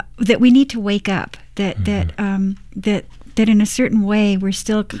that we need to wake up, that in a certain way we're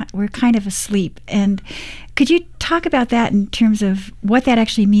kind of asleep. And could you talk about that in terms of what that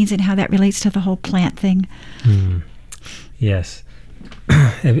actually means and how that relates to the whole plant thing? Yes.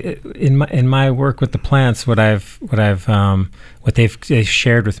 in my work with the plants, what they've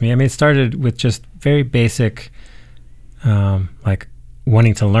shared with me. I mean, it started with just very basic, like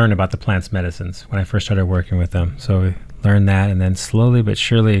wanting to learn about the plants' medicines when I first started working with them. So we learned that, and then slowly but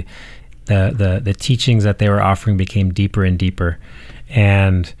surely, the teachings that they were offering became deeper and deeper,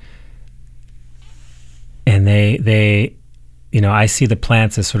 and they I see the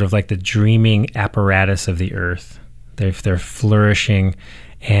plants as sort of like the dreaming apparatus of the earth. They're flourishing,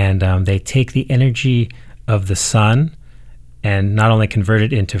 and they take the energy of the sun and not only convert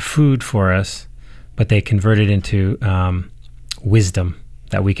it into food for us, but they convert it into wisdom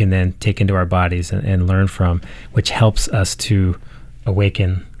that we can then take into our bodies and learn from, which helps us to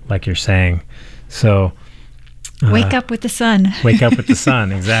awaken, like you're saying. So wake up with the sun. Wake up with the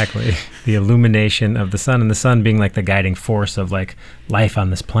sun, exactly. The illumination of the sun, and the sun being like the guiding force of like life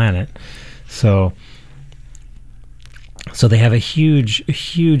on this planet. So they have a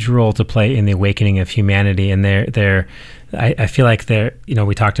huge role to play in the awakening of humanity, and I feel like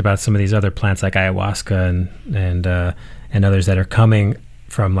we talked about some of these other plants like ayahuasca and others that are coming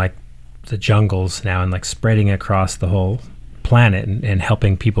from like the jungles now and like spreading across the whole planet and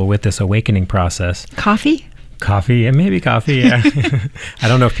helping people with this awakening process. Coffee, yeah, maybe coffee. Yeah, I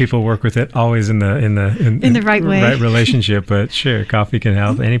don't know if people work with it always in the right way, right relationship, but sure, coffee can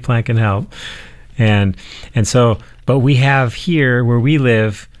help. Any plant can help, and so. But we have here where we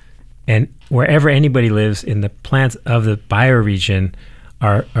live, and wherever anybody lives in the plants of the bioregion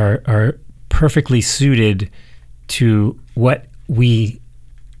are perfectly suited to what we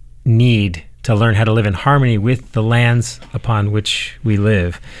need to learn how to live in harmony with the lands upon which we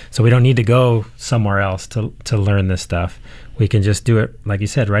live. So we don't need to go somewhere else to learn this stuff. We can just do it, like you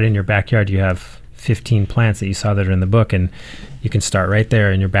said, right in your backyard. You have 15 plants that you saw that are in the book, and you can start right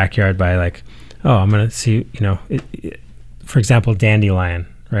there in your backyard by like, oh, I'm going to see, for example, dandelion,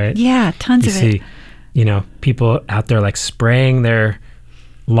 right? Yeah, tons of it. You see, people out there like spraying their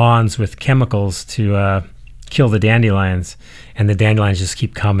lawns with chemicals to kill the dandelions, and the dandelions just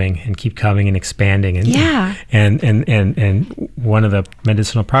keep coming and expanding. And, yeah. And one of the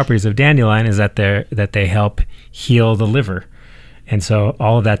medicinal properties of dandelion is that they help heal the liver. And so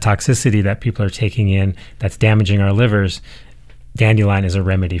all of that toxicity that people are taking in that's damaging our livers, dandelion is a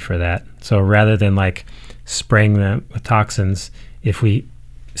remedy for that. So rather than like spraying them with toxins, if we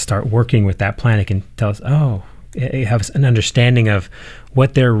start working with that plant, it can tell us, it has an understanding of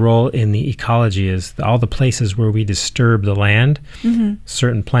what their role in the ecology is. All the places where we disturb the land,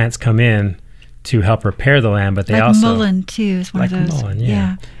 certain plants come in to help repair the land, but they like also mullein too is one like of those. Mullein,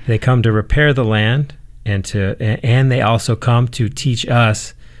 yeah. They come to repair the land, and they also come to teach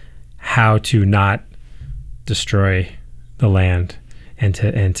us how to not destroy the land and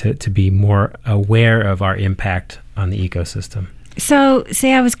to be more aware of our impact on the ecosystem. So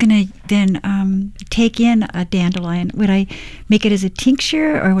say I was going to then take in a dandelion. Would I make it as a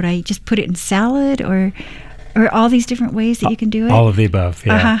tincture, or would I just put it in salad, or all these different ways that you can do it? All of the above,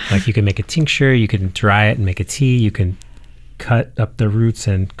 yeah. Like you can make a tincture, you can dry it and make a tea, you can cut up the roots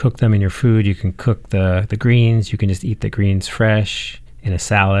and cook them in your food, you can cook the greens, you can just eat the greens fresh in a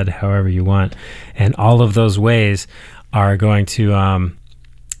salad, however you want. And all of those ways are going to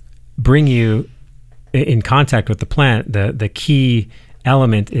bring you in contact with the plant. The key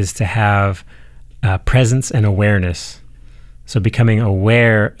element is to have presence and awareness. So becoming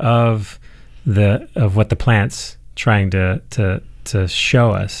aware of what the plant's trying to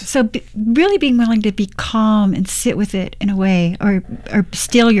show us. So really being willing to be calm and sit with it in a way, or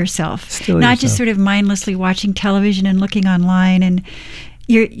still yourself. Not just sort of mindlessly watching television and looking online, and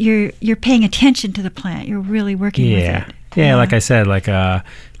you're paying attention to the plant. You're really working with it. Yeah, like I said, like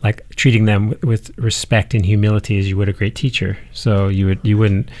treating them with respect and humility as you would a great teacher. So you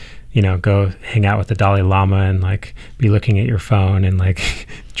wouldn't, go hang out with the Dalai Lama and like be looking at your phone and like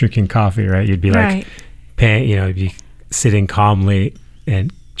drinking coffee, right? You'd be like paying, you'd be sitting calmly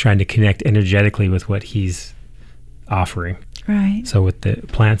and trying to connect energetically with what he's offering. Right. So with the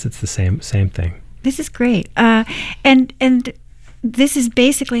plants, it's the same thing. This is great. And this is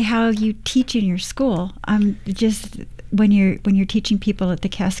basically how you teach in your school. Just when you're teaching people at the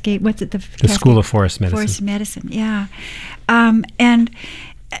Cascade, what's it? The School of Forest Medicine. Forest Medicine, yeah. And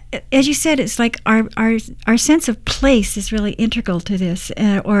as you said, it's like our sense of place is really integral to this,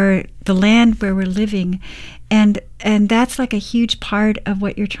 or the land where we're living, and that's like a huge part of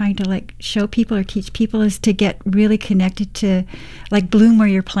what you're trying to like show people or teach people, is to get really connected to, like, bloom where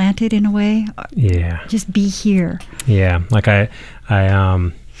you're planted in a way. Yeah. Just be here. Yeah, like I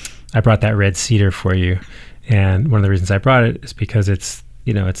brought that red cedar for you. And one of the reasons I brought it is because it's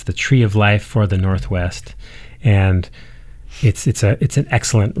the tree of life for the Northwest. And it's an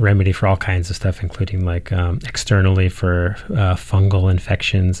excellent remedy for all kinds of stuff, including like externally for fungal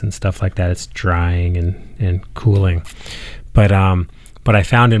infections and stuff like that. It's drying and cooling. But I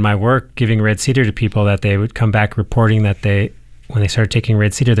found in my work giving red cedar to people that they would come back reporting that when they started taking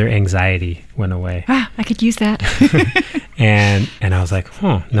red cedar, their anxiety went away. I could use that. and I was like,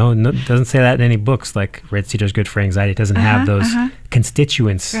 no, it doesn't say that in any books. Like red cedar is good for anxiety. It doesn't have those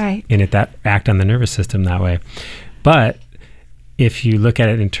constituents in it that act on the nervous system that way. But if you look at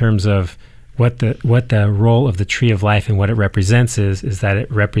it in terms of what the role of the tree of life and what it represents is that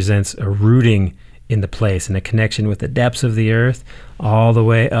it represents a rooting in the place and a connection with the depths of the earth all the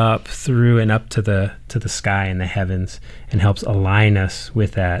way up through and up to the sky and the heavens, and helps align us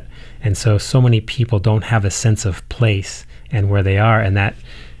with that. And so many people don't have a sense of place and where they are, and that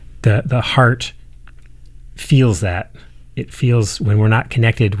the heart feels that. It feels when we're not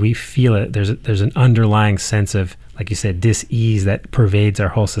connected, we feel it. There's an underlying sense of, like you said, dis-ease that pervades our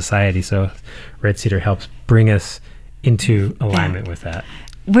whole society. So red cedar helps bring us into alignment with that.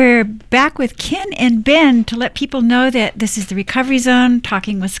 We're back with Ken and Ben to let people know that this is the Recovery Zone,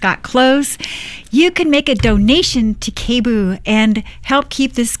 talking with Scott Close. You can make a donation to KBOO and help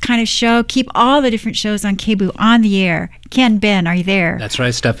keep this kind of show, keep all the different shows on KBOO on the air. Ken, Ben, are you there? That's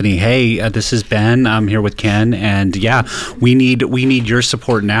right, Stephanie. Hey, this is Ben. I'm here with Ken, and yeah, we need your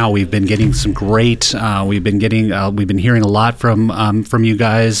support now. We've been getting some great. We've been hearing a lot from you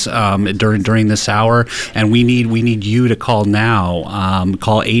guys during this hour, and we need you to call now.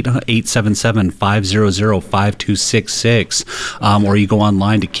 Call 877-500-5266, or you go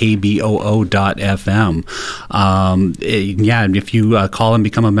online to kboo.fm. And if you call and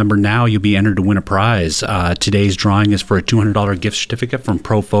become a member now, you'll be entered to win a prize. Today's drawing is for a $200 gift certificate from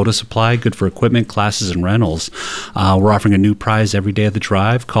Pro Photo Supply, good for equipment, classes, and rentals. We're offering a new prize every day of the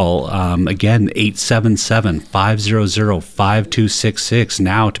drive. Call, again, 877-500-5266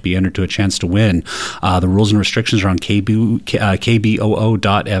 now to be entered to a chance to win. The rules and restrictions are on kboo.fm.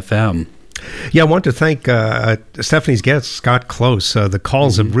 Yeah, I want to thank Stephanie's guest, Scott Close. The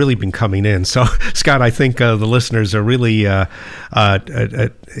calls have really been coming in. So, Scott, I think the listeners are really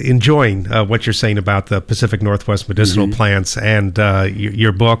enjoying what you're saying about the Pacific Northwest medicinal plants and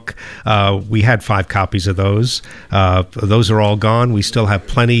your book. We had 5 copies of those. Those are all gone. We still have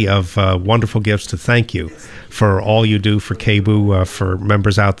plenty of wonderful gifts to thank you for all you do for KBOO, for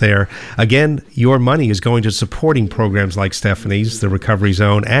members out there. Again, your money is going to supporting programs like Stephanie's, the Recovery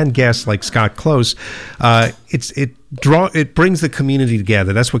Zone, and guests like Scott Close. It brings the community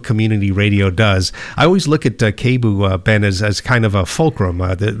together. That's what community radio does. I always look at KBOO, Ben, as kind of a fulcrum.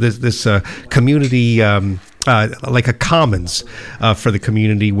 This community. Like a commons for the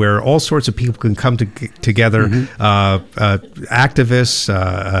community where all sorts of people can come together, activists,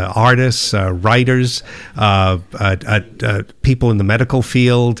 artists, writers, people in the medical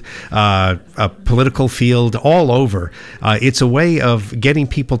field, political field, all over. It's a way of getting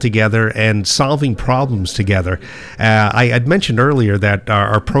people together and solving problems together. I had mentioned earlier that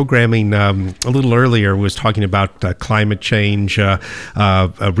our programming a little earlier was talking about climate change,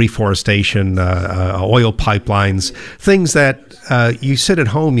 reforestation, oil pipelines, things that you sit at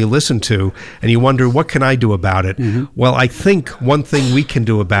home, you listen to, and you wonder, what can I do about it? Well, I think one thing we can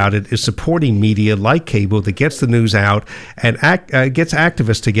do about it is supporting media like KBOO that gets the news out and gets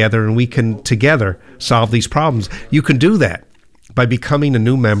activists together, and we can together solve these problems. You can do that by becoming a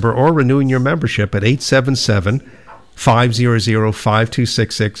new member or renewing your membership at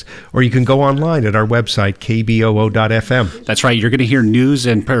 877-500-5266, or you can go online at our website, kboo.fm. That's right. You're going to hear news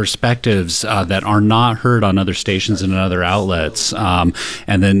and perspectives that are not heard on other stations and other outlets. And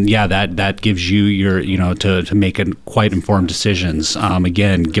then, that gives you your, to make quite informed decisions.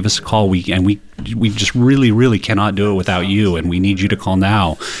 Again, give us a call. We just really, really cannot do it without you, and we need you to call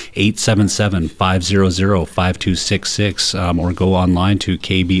now, 877-500-5266, or go online to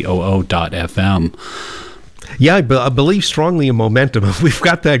kboo.fm. Yeah, I believe strongly in momentum. We've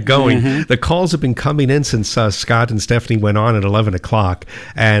got that going. The calls have been coming in since Scott and Stephanie went on at 11 o'clock,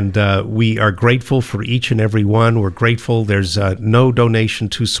 and we are grateful for each and every one. We're grateful. There's no donation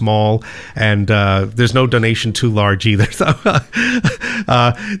too small, and there's no donation too large either. So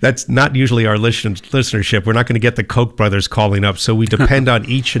that's not usually our listenership. We're not going to get the Koch brothers calling up, so we depend on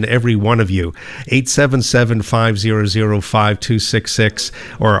each and every one of you. 877-500-5266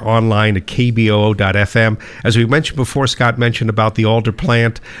 or online at kboo.fm. As we mentioned before, Scott mentioned about the alder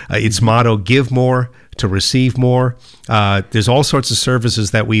plant. Its motto, give more to receive more. There's all sorts of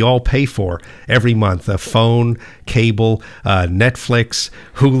services that we all pay for every month. Phone, cable, Netflix,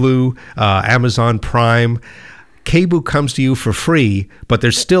 Hulu, Amazon Prime. KBOO comes to you for free, but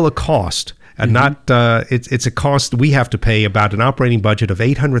there's still a cost. and not it's a cost we have to pay about an operating budget of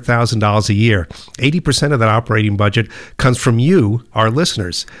 $800,000 a year. 80% of that operating budget comes from you, our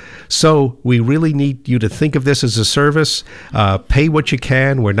listeners. So we really need you to think of this as a service. Pay what you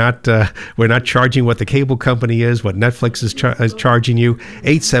can. We're not charging what the cable company is, what Netflix is charging you.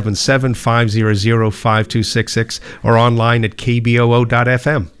 877-500-5266 or online at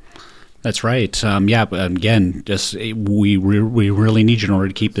kboo.fm. That's right. Again, just we really need you in order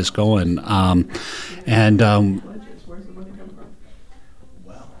to keep this going.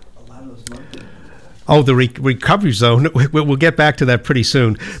 Oh, the recovery zone. We'll get back to that pretty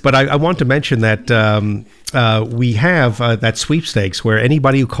soon. But I want to mention that we have that sweepstakes where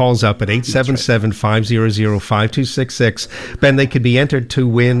anybody who calls up at 877-500-5266, Ben, they could be entered to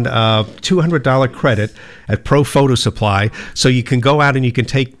win $200 credit at Pro Photo Supply. So you can go out and you can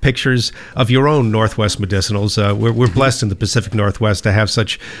take pictures of your own Northwest medicinals. We're blessed in the Pacific Northwest to have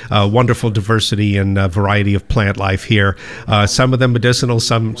such wonderful diversity and variety of plant life here. Some of them medicinal,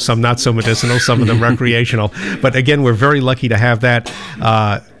 some not so medicinal, some of them recreational. But again, we're very lucky to have that.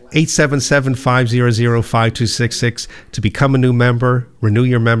 877-500-5266 to become a new member, renew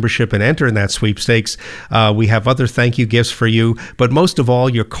your membership, and enter in that sweepstakes. We have other thank you gifts for you, but most of all,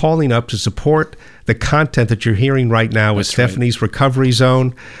 you're calling up to support the content that you're hearing right now with Stephanie's Recovery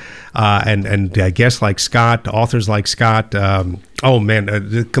Zone. And guests like Scott, authors like Scott.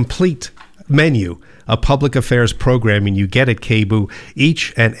 The complete menu of public affairs programming you get at KBOO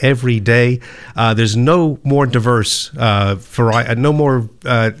each and every day. There's no more diverse, there's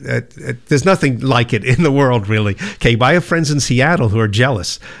nothing like it in the world, really. KBOO. I have friends in Seattle who are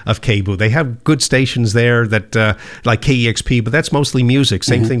jealous of KBOO. They have good stations there that like KEXP, but that's mostly music.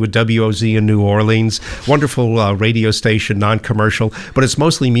 Same thing with WOZ in New Orleans. Wonderful radio station, non-commercial, but it's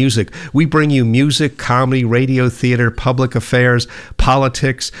mostly music. We bring you music, comedy, radio, theater, public affairs,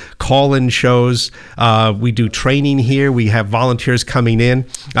 politics, call-in shows. We do training here. We have volunteers coming in.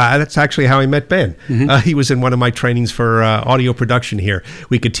 That's actually how I met Ben. He was in one of my trainings for audio production here.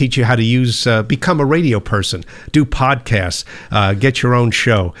 We could teach you how to use, become a radio person, do podcasts, get your own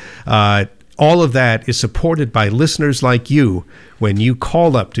show. All of that is supported by listeners like you when you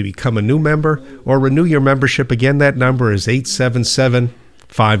call up to become a new member or renew your membership. Again, that number is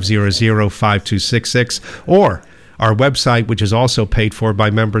 877-500-5266 or our website, which is also paid for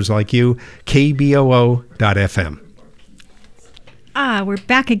by members like you, kboo.fm. We're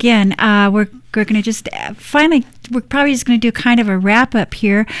back again. We're going to just finally, we're probably just going to do kind of a wrap up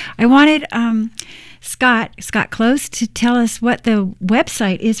here. I wanted Scott Close to tell us what the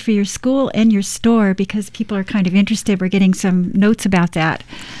website is for your school and your store, because people are kind of interested. We're getting some notes about that.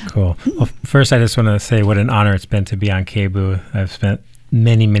 Cool. Well, first, I just want to say what an honor it's been to be on KBOO. I've spent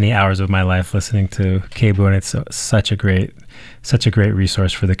many hours of my life listening to KBOO, and it's such a great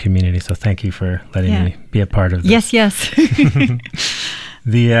resource for the community. So thank you for letting me be a part of this. Yes.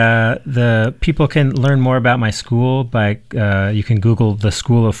 The people can learn more about my school by you can Google the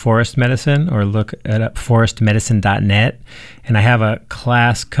School of Forest Medicine or look it up forestmedicine.net. And I have a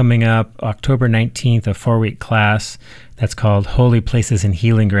class coming up October 19th, a 4-week class that's called Holy Places and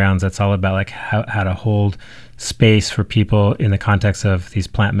Healing Grounds. That's all about like how to hold space for people in the context of these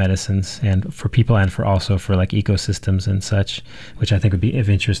plant medicines, and for people and for also for like ecosystems and such, which I think would be of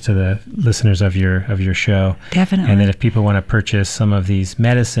interest to the listeners of your show. Definitely. And then if people want to purchase some of these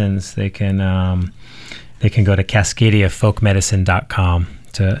medicines, they can go to cascadiafolkmedicine.com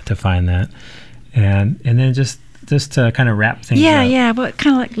to find that. And then just to kind of wrap things up. Yeah. What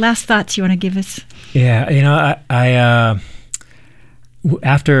kind of like last thoughts you want to give us? Yeah, I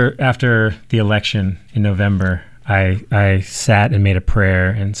after the election in November, I sat and made a prayer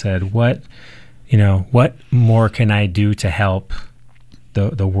and said, what more can I do to help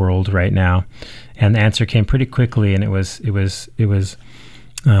the world right now? And the answer came pretty quickly, and it was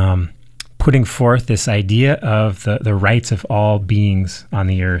putting forth this idea of the rights of all beings on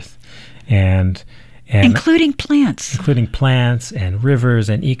the earth, and including plants and rivers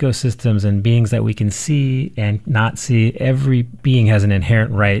and ecosystems and beings that we can see and not see. Every being has an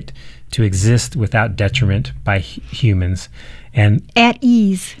inherent right to exist without detriment by humans, and at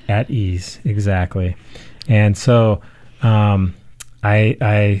ease, exactly. And so I've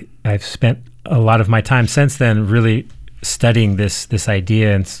spent a lot of my time since then really studying this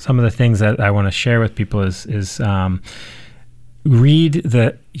idea, and some of the things that I want to share with people is read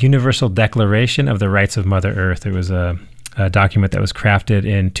the Universal Declaration of the Rights of Mother Earth. It was a document that was crafted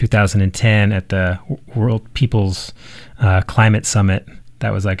in 2010 at the World People's Climate Summit.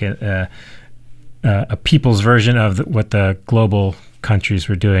 That was like a people's version of what the global countries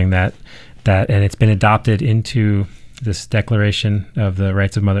were doing. And it's been adopted into this Declaration of the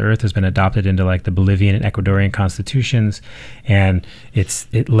Rights of Mother Earth has been adopted into like the Bolivian and Ecuadorian constitutions, and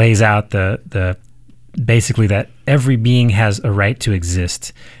it lays out the basically that every being has a right to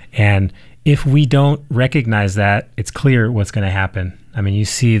exist. And if we don't recognize that, it's clear what's going to happen. I mean, you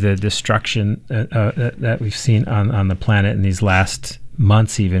see the destruction that we've seen on the planet in these last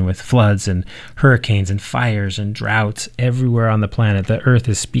months, even with floods and hurricanes and fires and droughts everywhere on the planet. The earth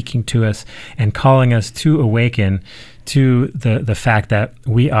is speaking to us and calling us to awaken to the fact that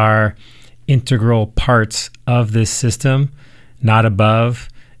we are integral parts of this system, not above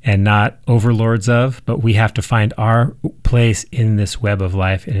and not overlords of, but we have to find our place in this web of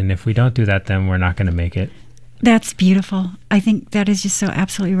life. And if we don't do that, then we're not going to make it. That's beautiful. I think that is just so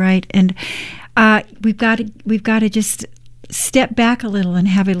absolutely right. And we've got to just step back a little and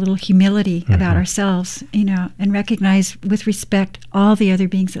have a little humility about ourselves, and recognize with respect all the other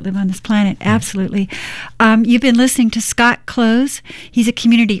beings that live on this planet. Absolutely. You've been listening to Scott Close. He's a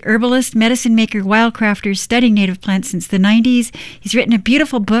community herbalist, medicine maker, wildcrafter, studying native plants since the 90s. He's written a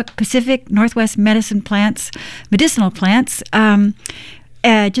beautiful book, Pacific Northwest Medicinal Plants,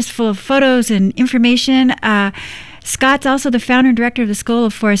 just full of photos and information. Scott's also the founder and director of the School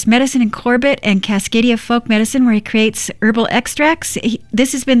of Forest Medicine in Corbett and Cascadia Folk Medicine, where he creates herbal extracts.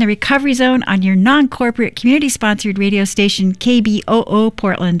 This has been the Recovery Zone on your non-corporate, community-sponsored radio station, KBOO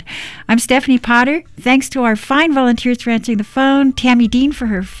Portland. I'm Stephanie Potter. Thanks to our fine volunteers for answering the phone, Tammy Dean for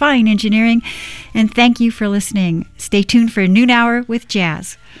her fine engineering, and thank you for listening. Stay tuned for a noon hour with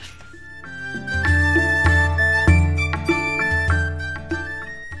Jazz.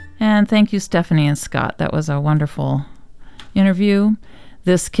 And thank you, Stephanie and Scott. That was a wonderful interview.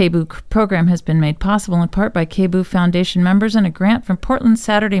 This KBOO program has been made possible in part by KBOO Foundation members and a grant from Portland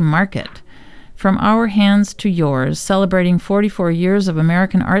Saturday Market. From our hands to yours, celebrating 44 years of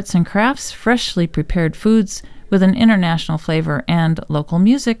American arts and crafts, freshly prepared foods with an international flavor, and local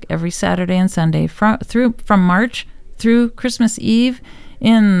music every Saturday and Sunday from March through Christmas Eve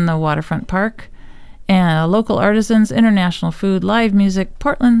in the Waterfront Park. And local artisans, international food, live music,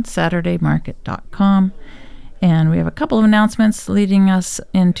 portlandsaturdaymarket.com. And we have a couple of announcements leading us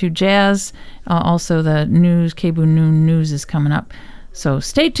into jazz. Also, the news, KBOO Noon News is coming up. So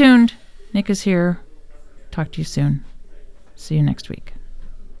stay tuned. Nick is here. Talk to you soon. See you next week.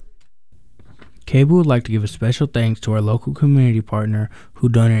 KBOO would like to give a special thanks to our local community partner who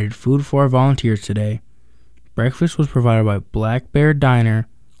donated food for our volunteers today. Breakfast was provided by Black Bear Diner,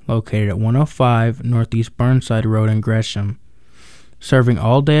 located at 105 Northeast Burnside Road in Gresham, serving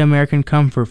all-day American comfort